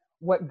from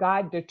what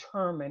God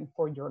determined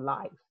for your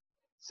life.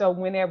 So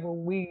whenever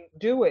we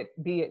do it,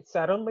 be it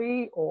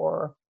subtly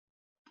or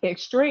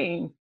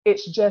extreme,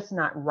 it's just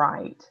not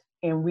right.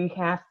 And we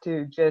have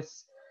to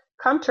just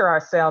come to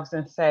ourselves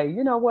and say,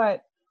 you know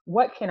what?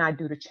 What can I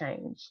do to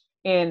change?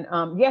 And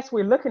yes,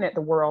 we're looking at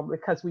the world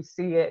because we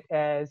see it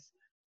as,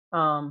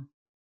 um,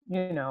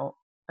 you know,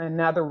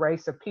 another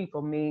race of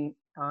people. Me,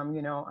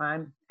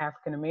 I'm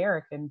African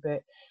American,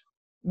 but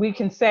we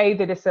can say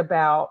that it's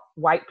about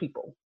white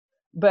people,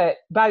 but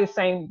by the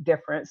same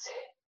difference,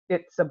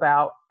 it's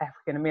about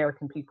African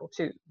American people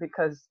too,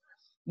 because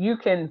you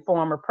can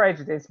form a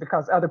prejudice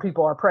because other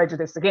people are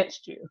prejudiced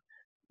against you.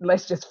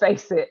 Let's just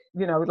face it,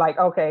 like,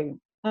 okay,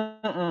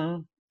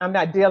 I'm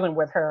not dealing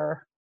with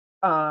her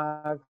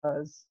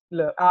because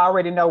look, I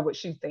already know what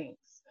she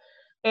thinks.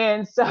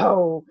 And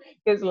so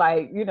it's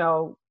like,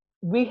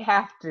 we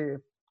have to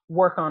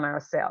work on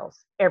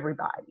ourselves,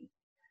 everybody,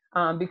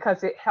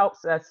 because it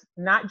helps us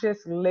not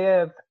just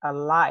live a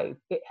life,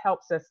 it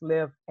helps us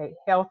live a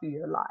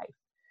healthier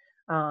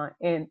life.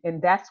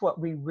 And that's what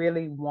we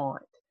really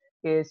want,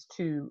 is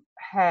to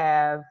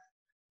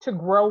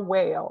grow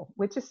well,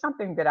 which is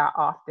something that I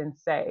often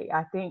say.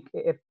 I think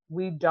if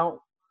we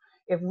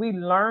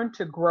learn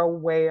to grow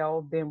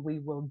well, then we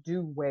will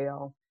do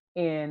well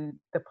in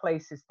the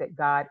places that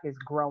God is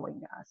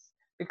growing us.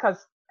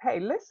 Because, hey,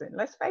 listen,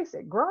 let's face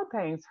it, growing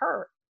pains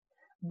hurt.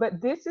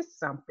 But this is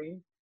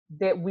something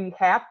that we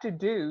have to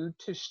do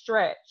to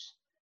stretch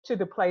to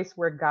the place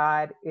where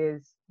God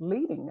is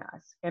leading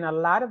us. And a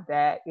lot of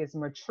that is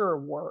mature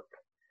work.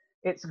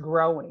 It's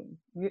growing.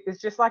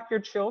 It's just like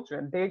your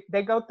children.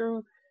 They go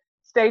through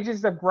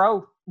stages of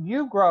growth.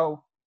 You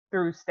grow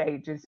through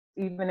stages,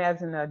 even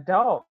as an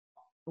adult.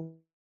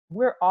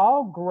 We're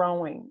all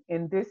growing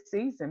in this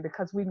season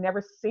because we've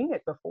never seen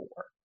it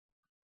before.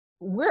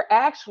 We're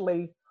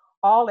actually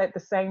all at the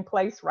same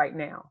place right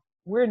now.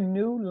 We're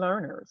new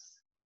learners.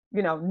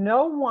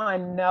 No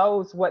one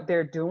knows what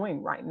they're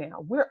doing right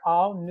now. We're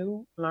all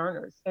new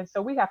learners. And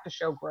so we have to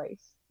show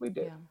grace. We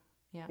do.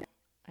 Yeah,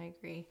 I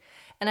agree.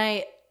 And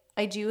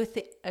I do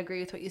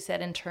agree with what you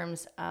said in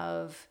terms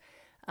of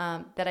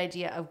that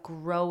idea of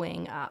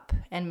growing up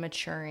and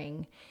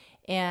maturing.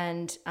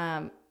 And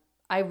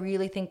I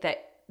really think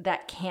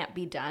that can't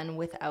be done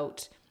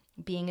without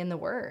being in the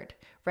Word,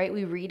 right?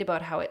 We read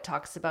about how it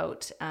talks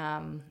about,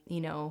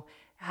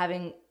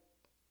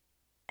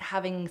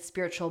 having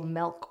spiritual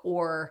milk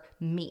or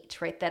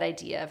meat, right? That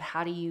idea of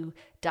how do you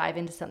dive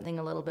into something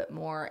a little bit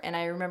more. And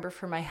I remember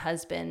for my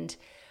husband,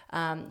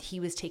 he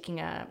was taking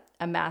a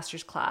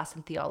master's class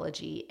in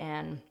theology,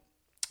 and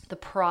the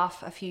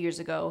prof a few years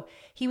ago,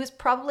 he was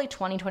probably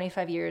 20,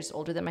 25 years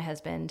older than my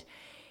husband.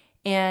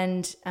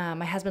 And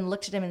my husband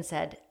looked at him and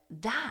said,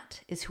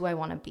 that is who I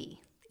want to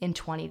be in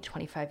 20 to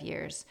 25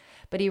 years.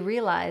 But he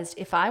realized,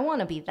 if I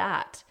want to be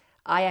that,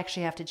 I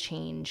actually have to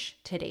change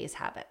today's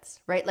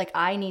habits, right? Like,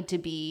 I need to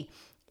be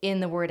in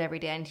the word every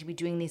day. I need to be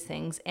doing these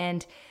things.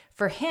 And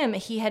for him,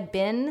 he had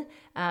been,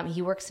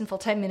 he works in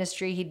full-time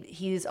ministry.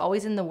 He's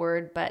always in the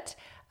word. But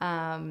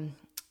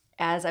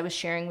as I was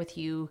sharing with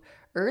you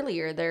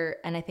earlier there,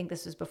 and I think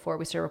this was before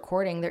we started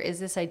recording, there is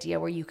this idea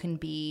where you can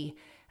be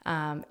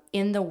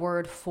in the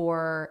word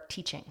for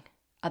teaching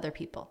other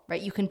people,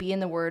 right? You can be in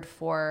the word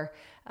for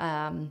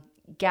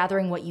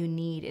gathering what you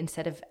need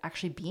instead of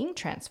actually being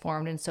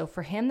transformed. And so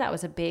for him, that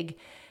was a big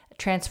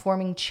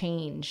transforming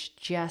change.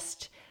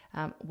 Just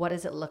what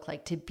does it look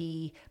like to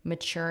be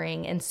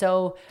maturing? And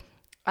so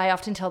I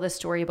often tell this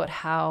story about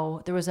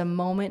how there was a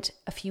moment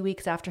a few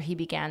weeks after he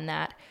began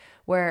that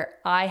where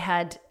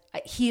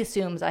he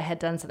assumes I had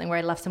done something where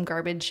I left some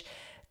garbage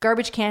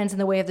cans in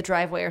the way of the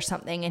driveway or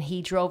something. And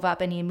he drove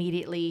up and he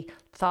immediately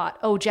thought,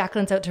 oh,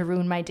 Jacqueline's out to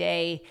ruin my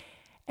day.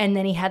 And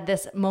then he had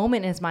this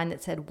moment in his mind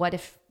that said, what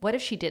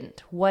if she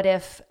didn't? What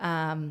if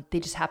they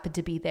just happened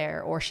to be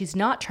there, or she's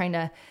not trying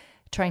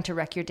to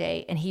wreck your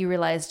day? And he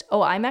realized,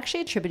 oh, I'm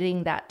actually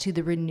attributing that to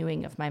the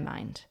renewing of my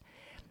mind.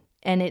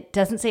 And it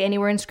doesn't say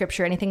anywhere in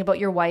scripture anything about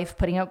your wife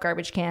putting out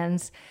garbage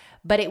cans,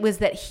 but it was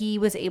that he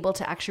was able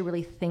to actually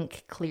really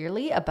think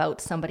clearly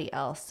about somebody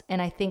else.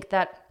 And I think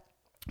that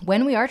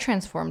when we are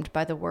transformed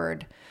by the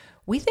word,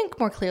 we think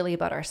more clearly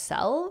about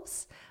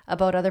ourselves,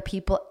 about other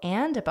people,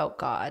 and about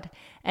God.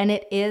 And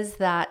it is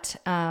that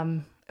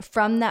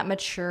from that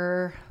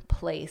mature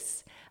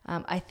place,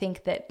 I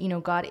think that,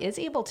 God is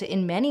able to,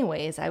 in many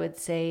ways, I would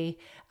say,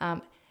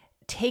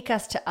 take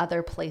us to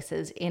other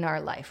places in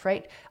our life,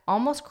 right?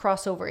 Almost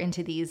cross over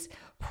into these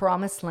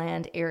promised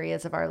land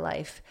areas of our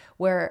life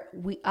where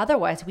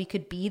otherwise we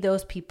could be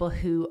those people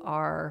who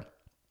are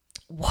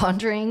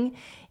wandering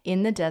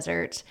in the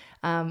desert,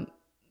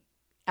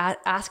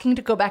 asking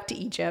to go back to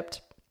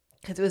Egypt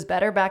because it was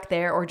better back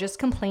there, or just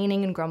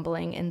complaining and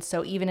grumbling. And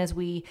so even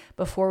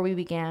before we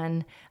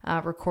began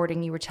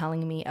recording, you were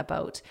telling me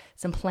about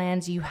some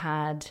plans you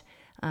had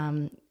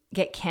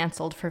get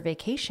canceled for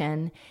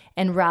vacation.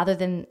 And rather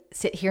than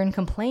sit here and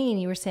complain,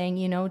 you were saying,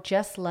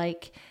 just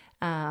like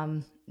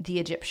the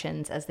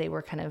Egyptians as they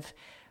were kind of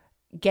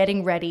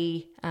getting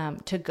ready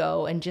to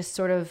go, and just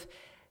sort of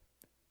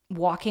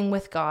walking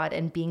with God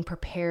and being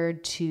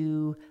prepared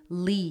to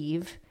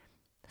leave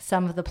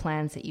some of the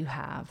plans that you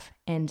have.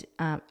 And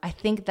I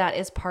think that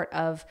is part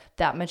of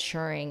that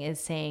maturing, is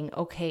saying,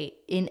 okay,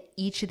 in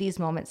each of these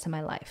moments in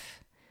my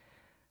life,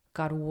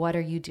 God, what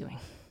are you doing?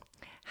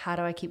 How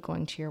do I keep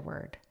going to your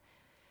word?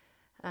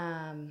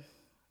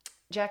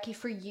 Jackie,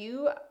 for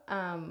you,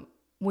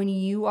 when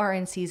you are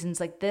in seasons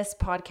like this,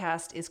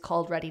 podcast is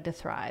called Ready to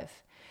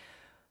Thrive.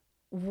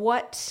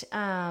 What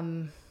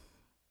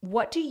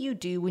do you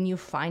do when you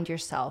find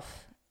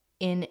yourself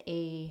in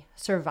a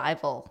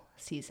survival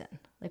season?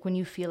 Like when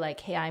you feel like,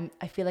 hey,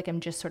 I feel like I'm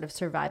just sort of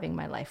surviving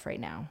my life right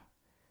now.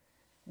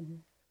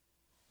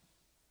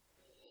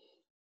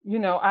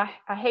 I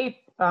hate,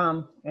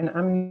 and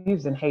I'm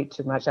using hate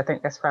too much. I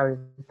think that's probably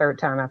the third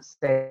time I've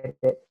said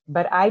it,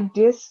 but I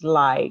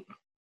dislike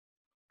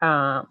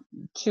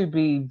to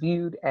be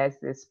viewed as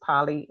this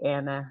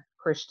Pollyanna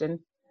Christian,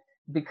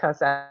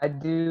 because I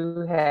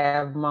do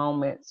have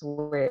moments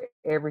where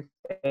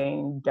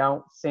everything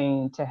don't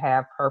seem to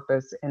have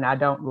purpose, and I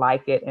don't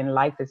like it, and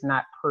life is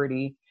not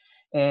pretty,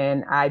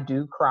 and I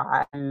do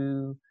cry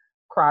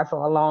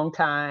for a long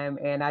time,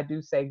 and I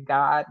do say,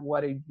 God,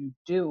 what are you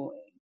doing?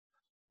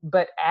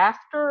 But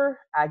after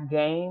I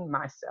gain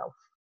myself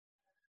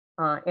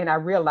and I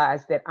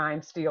realize that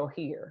I'm still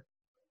here,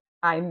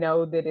 I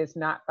know that it's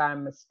not by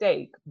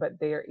mistake, but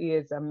there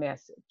is a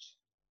message.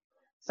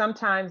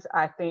 Sometimes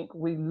I think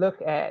we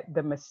look at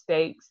the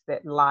mistakes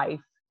that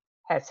life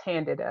has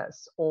handed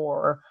us,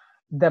 or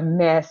the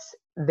mess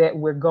that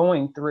we're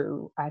going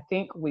through. I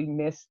think we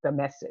miss the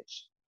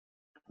message,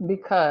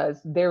 because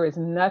there is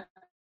nothing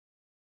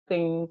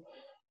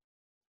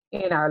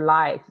in our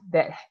life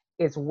that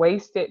is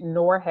wasted,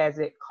 nor has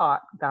it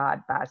caught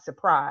God by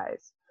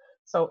surprise.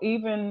 So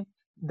even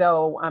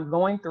though I'm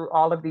going through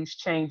all of these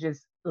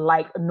changes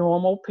like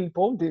normal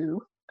people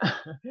do,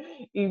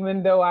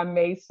 even though I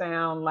may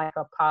sound like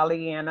a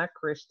Pollyanna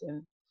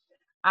Christian,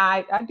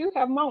 I do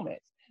have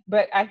moments.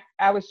 But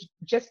I was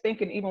just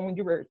thinking, even when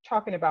you were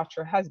talking about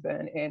your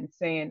husband and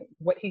saying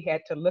what he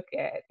had to look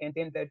at, and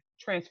then the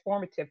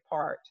transformative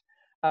part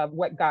of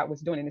what God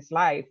was doing in his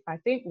life, I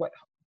think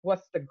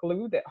what's the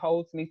glue that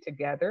holds me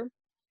together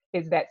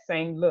is that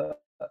same look.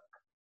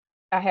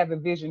 I have a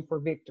vision for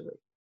victory.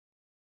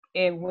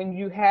 And when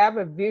you have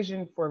a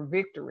vision for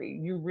victory,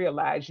 you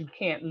realize you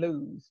can't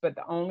lose, but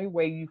the only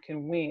way you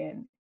can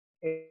win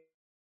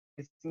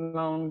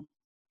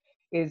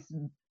is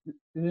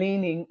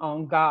leaning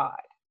on God.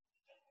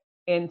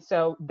 And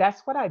so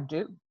that's what I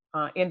do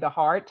in the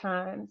hard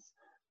times,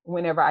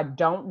 whenever I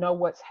don't know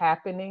what's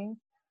happening.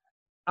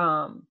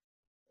 After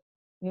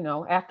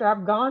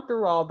I've gone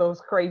through all those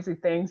crazy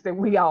things that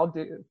we all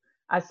do,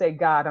 I say,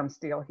 God, I'm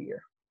still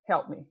here.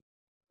 Help me.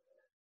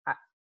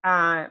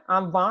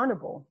 I'm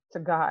vulnerable to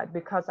God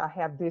because I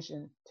have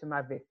vision to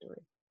my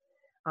victory.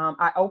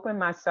 I open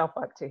myself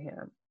up to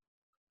him.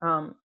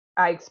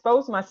 I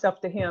expose myself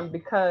to him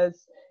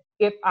because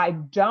if I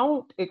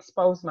don't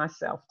expose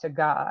myself to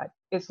God,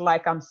 it's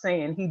like I'm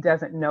saying he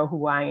doesn't know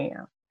who I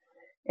am.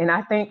 And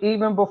I think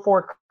even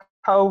before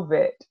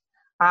COVID,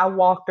 I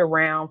walked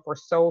around for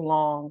so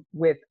long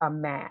with a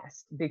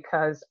mask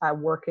because I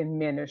work in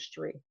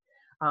ministry,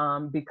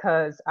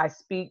 because I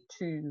speak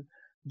to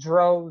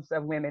droves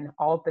of women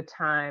all the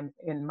time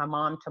in my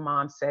mom to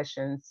mom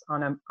sessions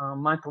on a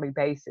monthly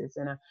basis.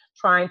 And I'm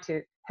trying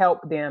to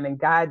help them and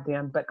guide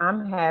them. But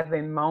I'm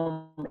having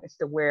moments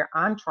to where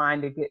I'm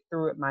trying to get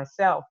through it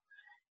myself.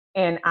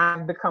 And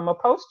I've become a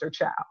poster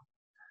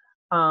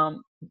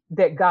child,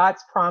 that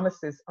God's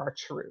promises are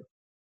true.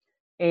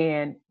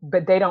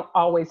 But they don't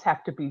always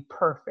have to be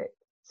perfect.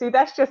 See,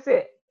 that's just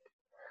it.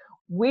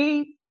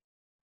 We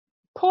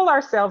pull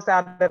ourselves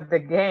out of the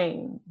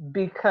game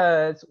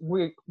because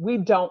we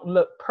don't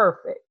look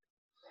perfect.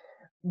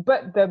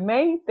 But the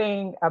main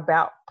thing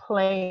about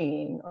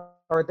playing,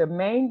 or the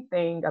main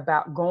thing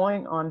about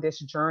going on this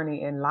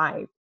journey in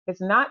life,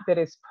 is not that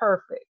it's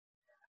perfect,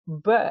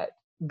 but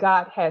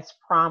God has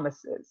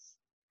promises,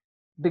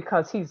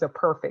 because he's a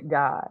perfect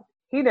God.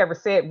 He never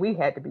said we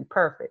had to be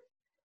perfect.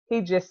 He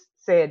just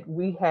said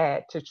we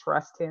had to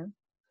trust him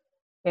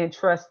and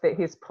trust that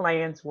his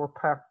plans were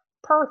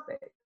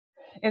perfect.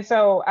 And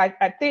so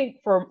I think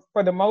for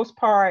the most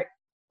part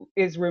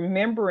is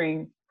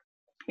remembering,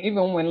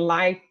 even when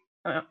life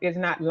is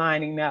not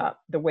lining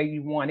up the way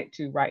you want it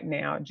to right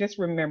now, just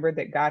remember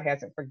that God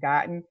hasn't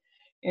forgotten,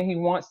 and he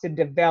wants to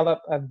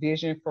develop a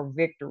vision for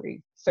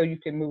victory so you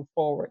can move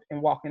forward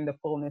and walk in the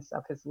fullness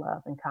of his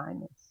love and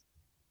kindness.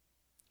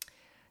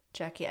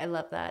 Jackie, I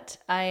love that.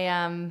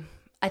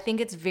 I think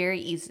it's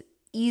very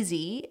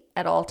easy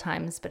at all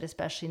times, but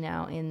especially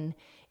now in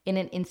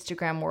an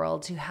Instagram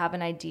world, to have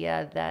an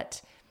idea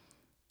that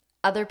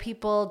other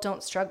people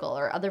don't struggle,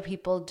 or other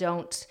people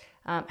don't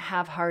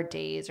have hard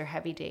days or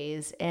heavy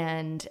days.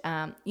 And,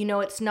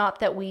 it's not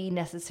that we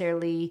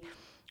necessarily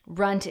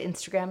run to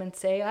Instagram and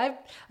say,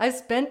 I've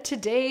spent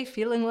today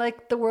feeling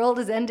like the world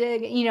is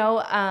ending,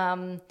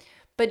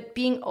 but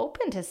being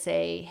open to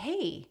say,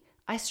 hey,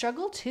 I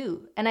struggle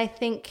too. And I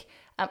think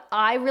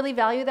I really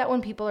value that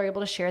when people are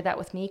able to share that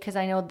with me, because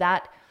I know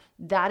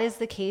that is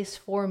the case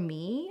for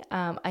me.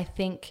 I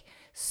think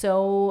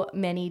so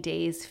many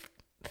days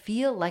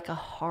feel like a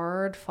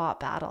hard fought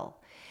battle.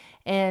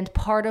 And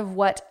part of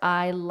what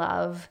I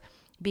love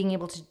being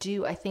able to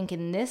do, I think,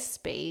 in this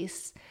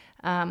space,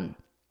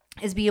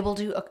 is be able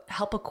to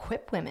help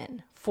equip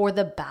women for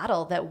the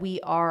battle that we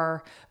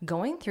are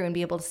going through, and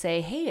be able to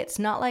say, hey, it's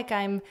not like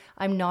I'm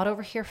not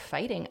over here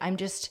fighting. I'm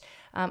just,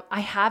 I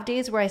have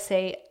days where I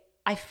say,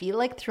 I feel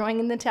like throwing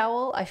in the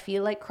towel. I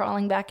feel like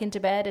crawling back into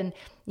bed. And,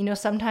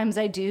 sometimes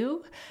I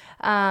do.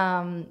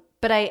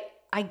 But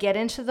I get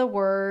into the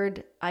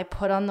word, I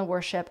put on the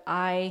worship,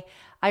 I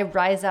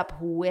rise up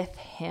with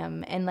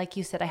him. And like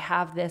you said, I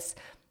have this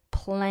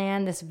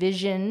plan, this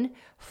vision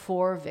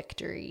for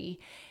victory.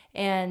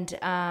 And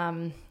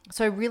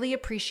so I really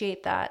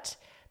appreciate that.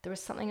 There was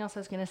something else I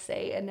was going to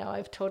say, and now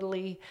I've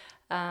totally,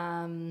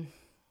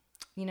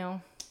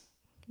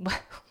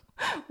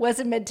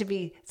 wasn't meant to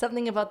be.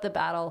 Something about the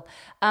battle.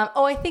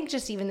 I think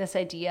just even this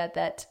idea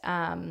that,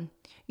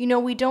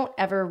 we don't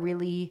ever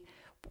really,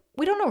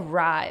 we don't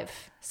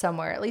arrive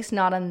somewhere, at least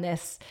not on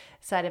this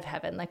side of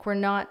heaven. Like, we're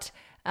not,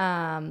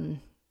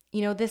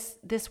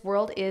 this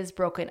world is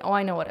broken. Oh,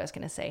 I know what I was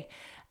going to say.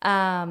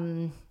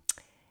 The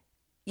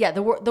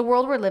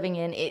world we're living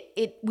in,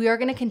 we are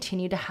going to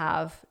continue to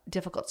have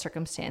difficult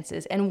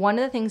circumstances. And one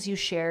of the things you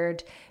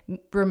shared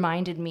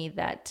reminded me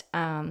that,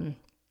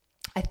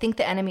 I think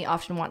the enemy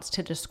often wants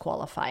to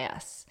disqualify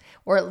us,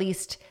 or at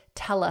least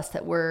tell us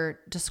that we're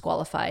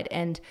disqualified.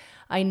 And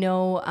I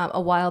know a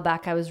while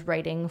back I was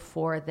writing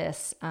for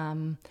this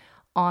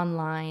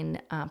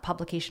online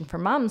publication for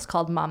moms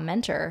called Mom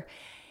Mentor.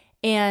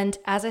 And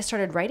as I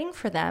started writing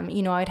for them,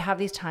 I'd have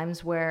these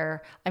times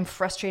where I'm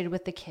frustrated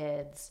with the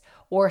kids,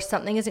 or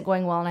something isn't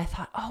going well. And I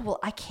thought, oh, well,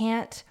 I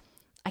can't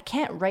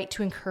write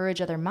to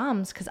encourage other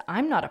moms because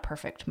I'm not a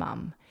perfect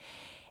mom.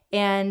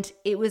 And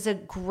it was a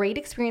great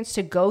experience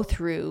to go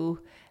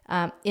through,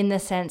 in the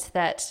sense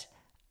that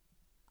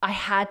I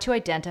had to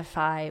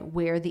identify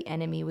where the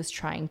enemy was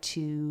trying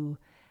to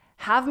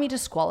have me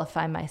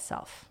disqualify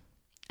myself.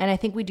 And I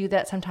think we do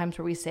that sometimes,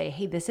 where we say,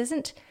 hey, this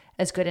isn't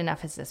as good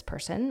enough as this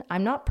person.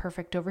 I'm not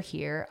perfect over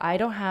here. I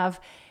don't have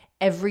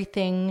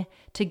everything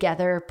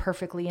together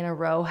perfectly in a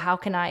row. How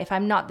can I, if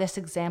I'm not this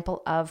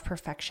example of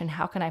perfection,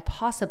 how can I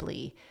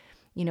possibly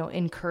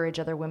encourage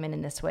other women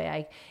in this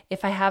way?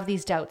 If I have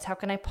these doubts, how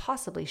can I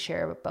possibly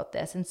share about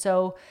this? And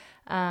so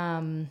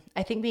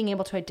I think being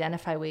able to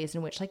identify ways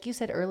in which, like you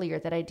said earlier,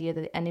 that idea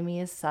that the enemy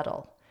is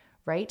subtle,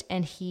 right?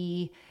 And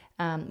he,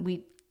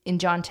 in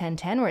John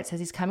 10:10, where it says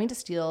he's coming to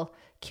steal,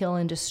 kill,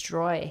 and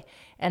destroy.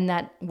 And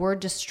that word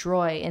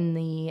destroy in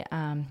the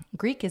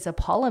Greek is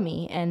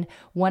apollumi. And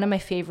one of my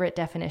favorite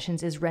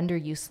definitions is render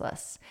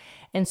useless.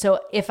 And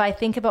so if I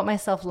think about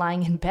myself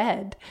lying in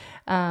bed,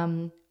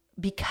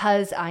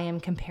 because I am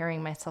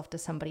comparing myself to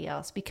somebody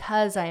else,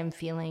 because I am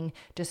feeling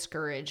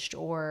discouraged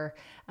or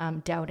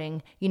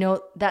doubting,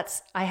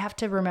 I have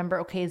to remember,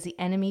 okay, is the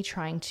enemy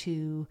trying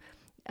to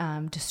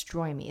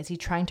destroy me? Is he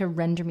trying to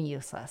render me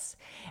useless?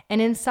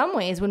 And in some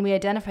ways, when we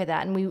identify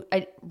that, and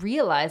I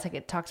realize, like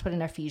it talks about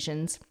in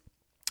Ephesians,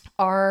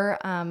 our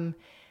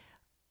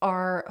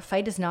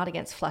fight is not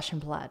against flesh and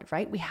blood,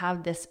 right? We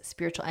have this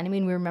spiritual enemy,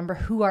 and we remember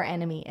who our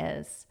enemy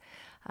is.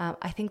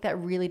 I think that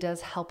really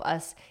does help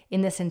us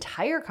in this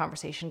entire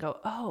conversation go,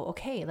 oh,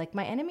 okay, like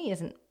my enemy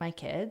isn't my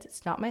kids.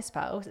 It's not my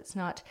spouse. It's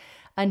not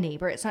a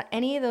neighbor. It's not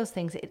any of those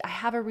things. I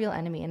have a real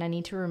enemy, and I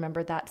need to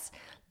remember that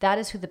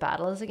is who the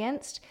battle is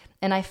against.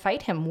 And I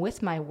fight him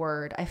with my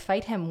word. I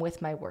fight him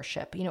with my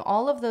worship.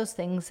 All of those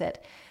things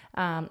that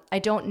I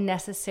don't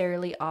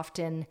necessarily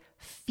often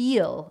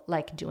feel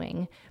like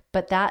doing,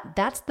 but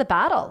that's the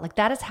battle. Like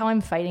that is how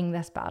I'm fighting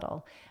this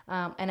battle.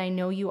 And I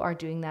know you are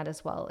doing that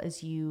as well,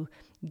 as you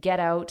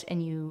get out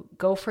and you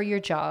go for your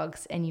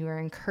jogs and you are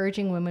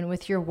encouraging women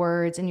with your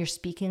words, and you're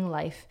speaking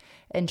life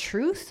and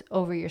truth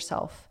over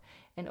yourself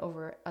and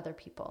over other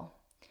people.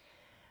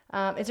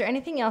 Is there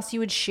anything else you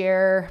would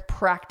share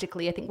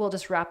practically? I think we'll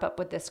just wrap up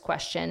with this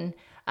question.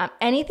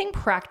 Anything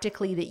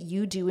practically that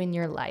you do in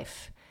your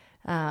life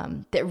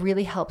that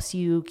really helps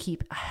you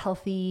keep a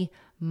healthy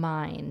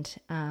mind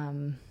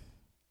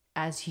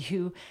as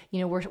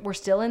we're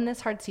still in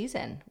this hard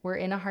season. We're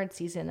in a hard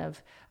season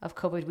of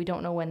COVID. We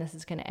don't know when this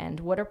is going to end.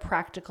 What are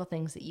practical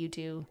things that you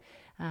do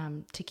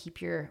to keep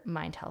your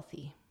mind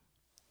healthy?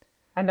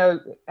 I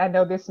know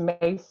this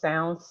may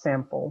sound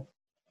simple,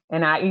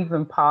 and I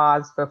even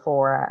paused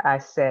before I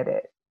said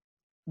it,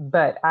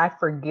 but I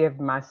forgive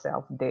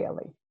myself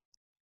daily.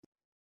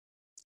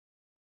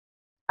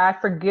 I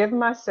forgive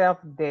myself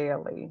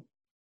daily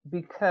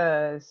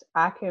because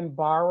I can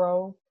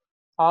borrow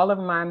all of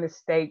my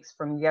mistakes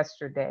from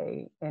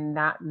yesterday and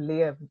not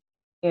live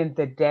in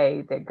the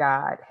day that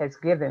God has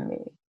given me.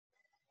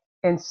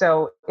 And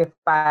so if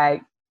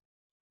I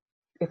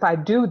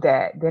do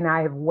that, then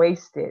I have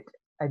wasted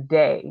a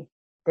day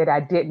that I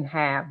didn't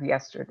have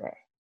yesterday.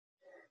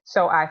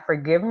 So I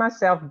forgive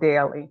myself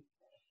daily,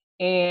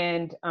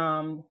 and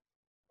I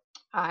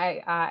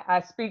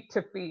speak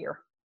to fear,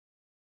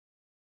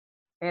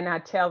 and I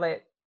tell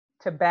it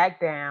to back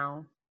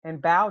down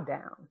and bow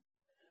down,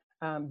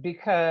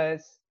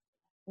 because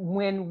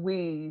when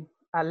we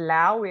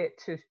allow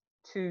it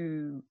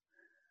to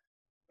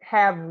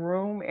have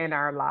room in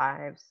our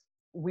lives,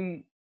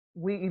 we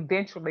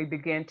eventually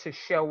begin to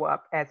show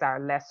up as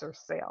our lesser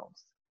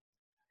selves.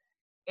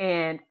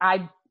 And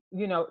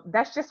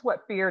that's just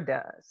what fear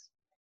does.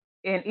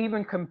 And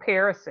even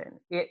comparison,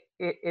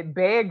 it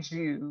begs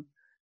you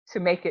to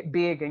make it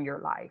big in your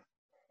life.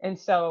 And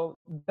so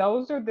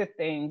those are the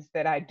things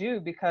that I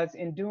do, because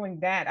in doing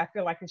that, I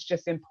feel like it's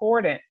just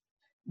important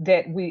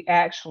that we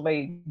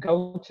actually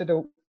go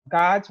to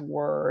God's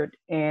word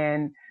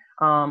and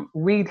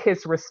read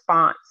his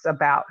response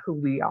about who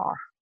we are.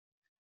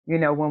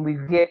 When we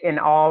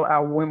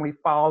when we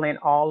fall in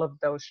all of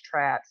those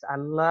traps. I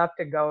love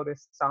to go to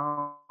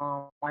Psalm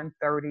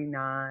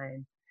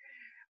 139,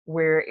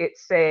 where it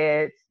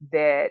says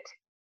that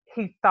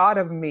he thought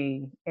of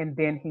me and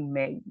then he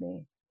made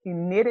me. He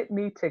knitted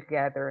me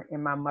together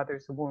in my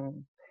mother's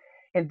womb.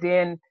 And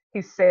then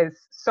he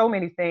says so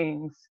many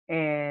things,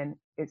 and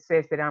it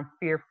says that I'm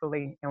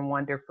fearfully and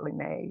wonderfully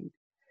made.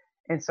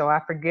 And so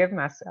I forgive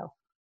myself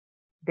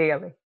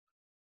daily,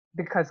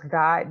 because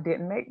God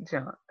didn't make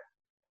junk.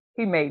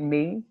 He made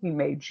me, he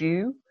made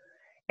you.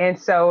 And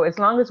so as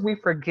long as we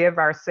forgive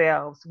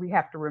ourselves, we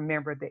have to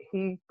remember that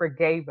he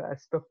forgave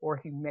us before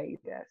he made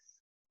us.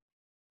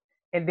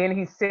 And then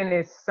he sent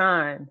his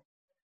son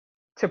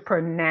to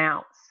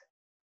pronounce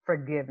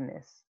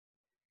forgiveness.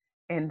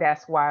 And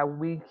that's why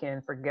we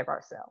can forgive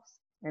ourselves.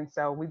 And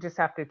so we just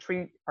have to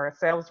treat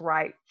ourselves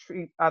right,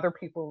 treat other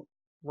people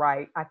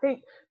right. I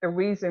think the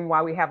reason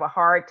why we have a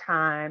hard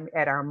time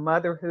at our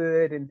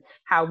motherhood and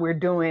how we're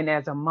doing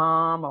as a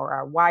mom or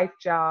our wife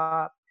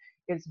job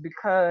is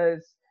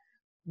because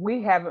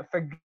we haven't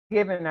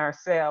forgiven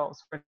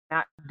ourselves for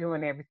not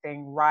doing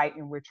everything right,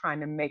 and we're trying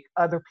to make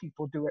other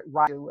people do it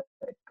right.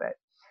 But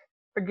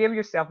forgive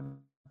yourself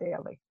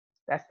daily.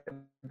 That's the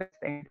best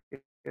thing to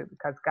do,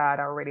 because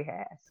God already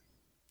has.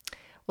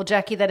 Well,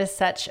 Jackie, that is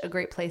such a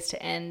great place to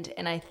end.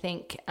 And I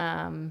think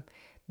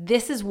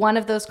this is one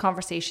of those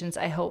conversations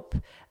I hope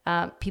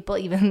people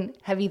even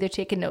have either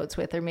taken notes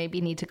with or maybe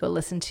need to go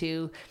listen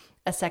to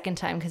a second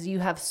time, because you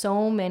have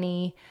so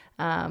many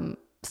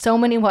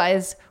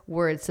wise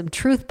words, some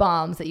truth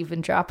bombs that you've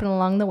been dropping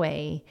along the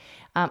way.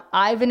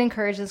 I've been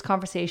encouraged in this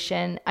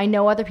conversation. I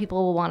know other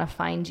people will want to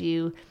find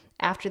you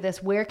after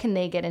this. Where can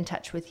they get in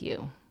touch with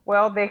you?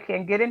 Well, they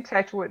can get in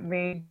touch with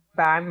me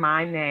by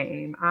my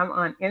name. I'm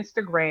on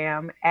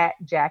Instagram at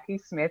Jackie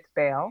Smith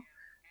Bell.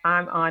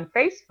 I'm on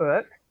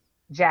Facebook,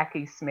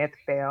 Jackie Smith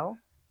Bell.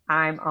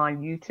 I'm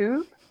on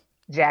YouTube,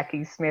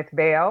 Jackie Smith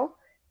Bell.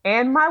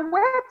 And my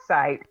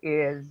website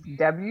is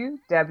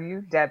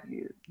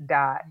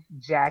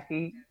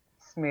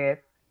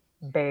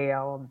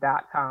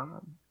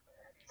www.jackiesmithbale.com.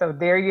 So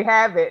there you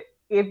have it.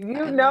 If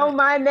you know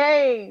my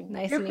name,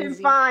 Nice you and can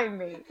easy. find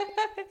me.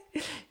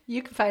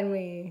 You can find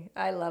me.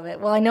 I love it.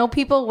 Well, I know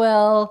people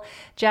will.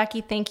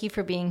 Jackie, thank you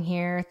for being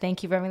here.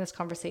 Thank you for having this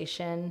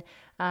conversation.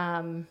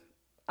 I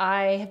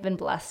have been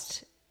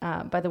blessed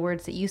by the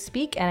words that you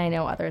speak, and I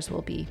know others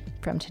will be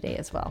from today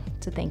as well.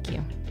 So thank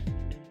you.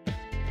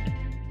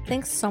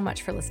 Thanks so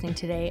much for listening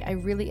today. I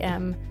really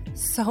am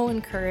so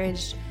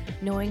encouraged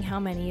knowing how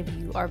many of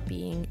you are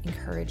being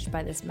encouraged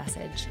by this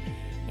message.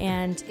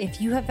 And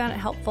if you have found it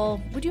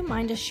helpful, would you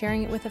mind just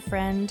sharing it with a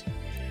friend,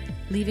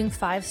 leaving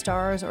 5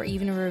 stars or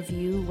even a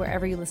review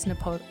wherever you listen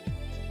to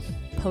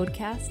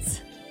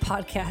podcasts,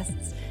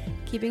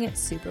 keeping it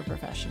super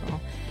professional.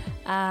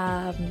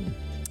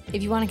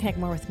 If you want to connect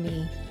more with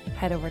me,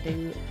 head over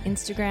to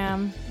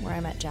Instagram where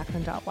I'm at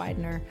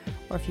Jacqueline.Widener,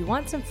 or if you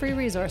want some free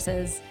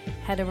resources,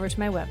 head over to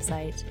my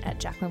website at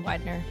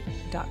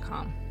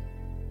JacquelineWidener.com.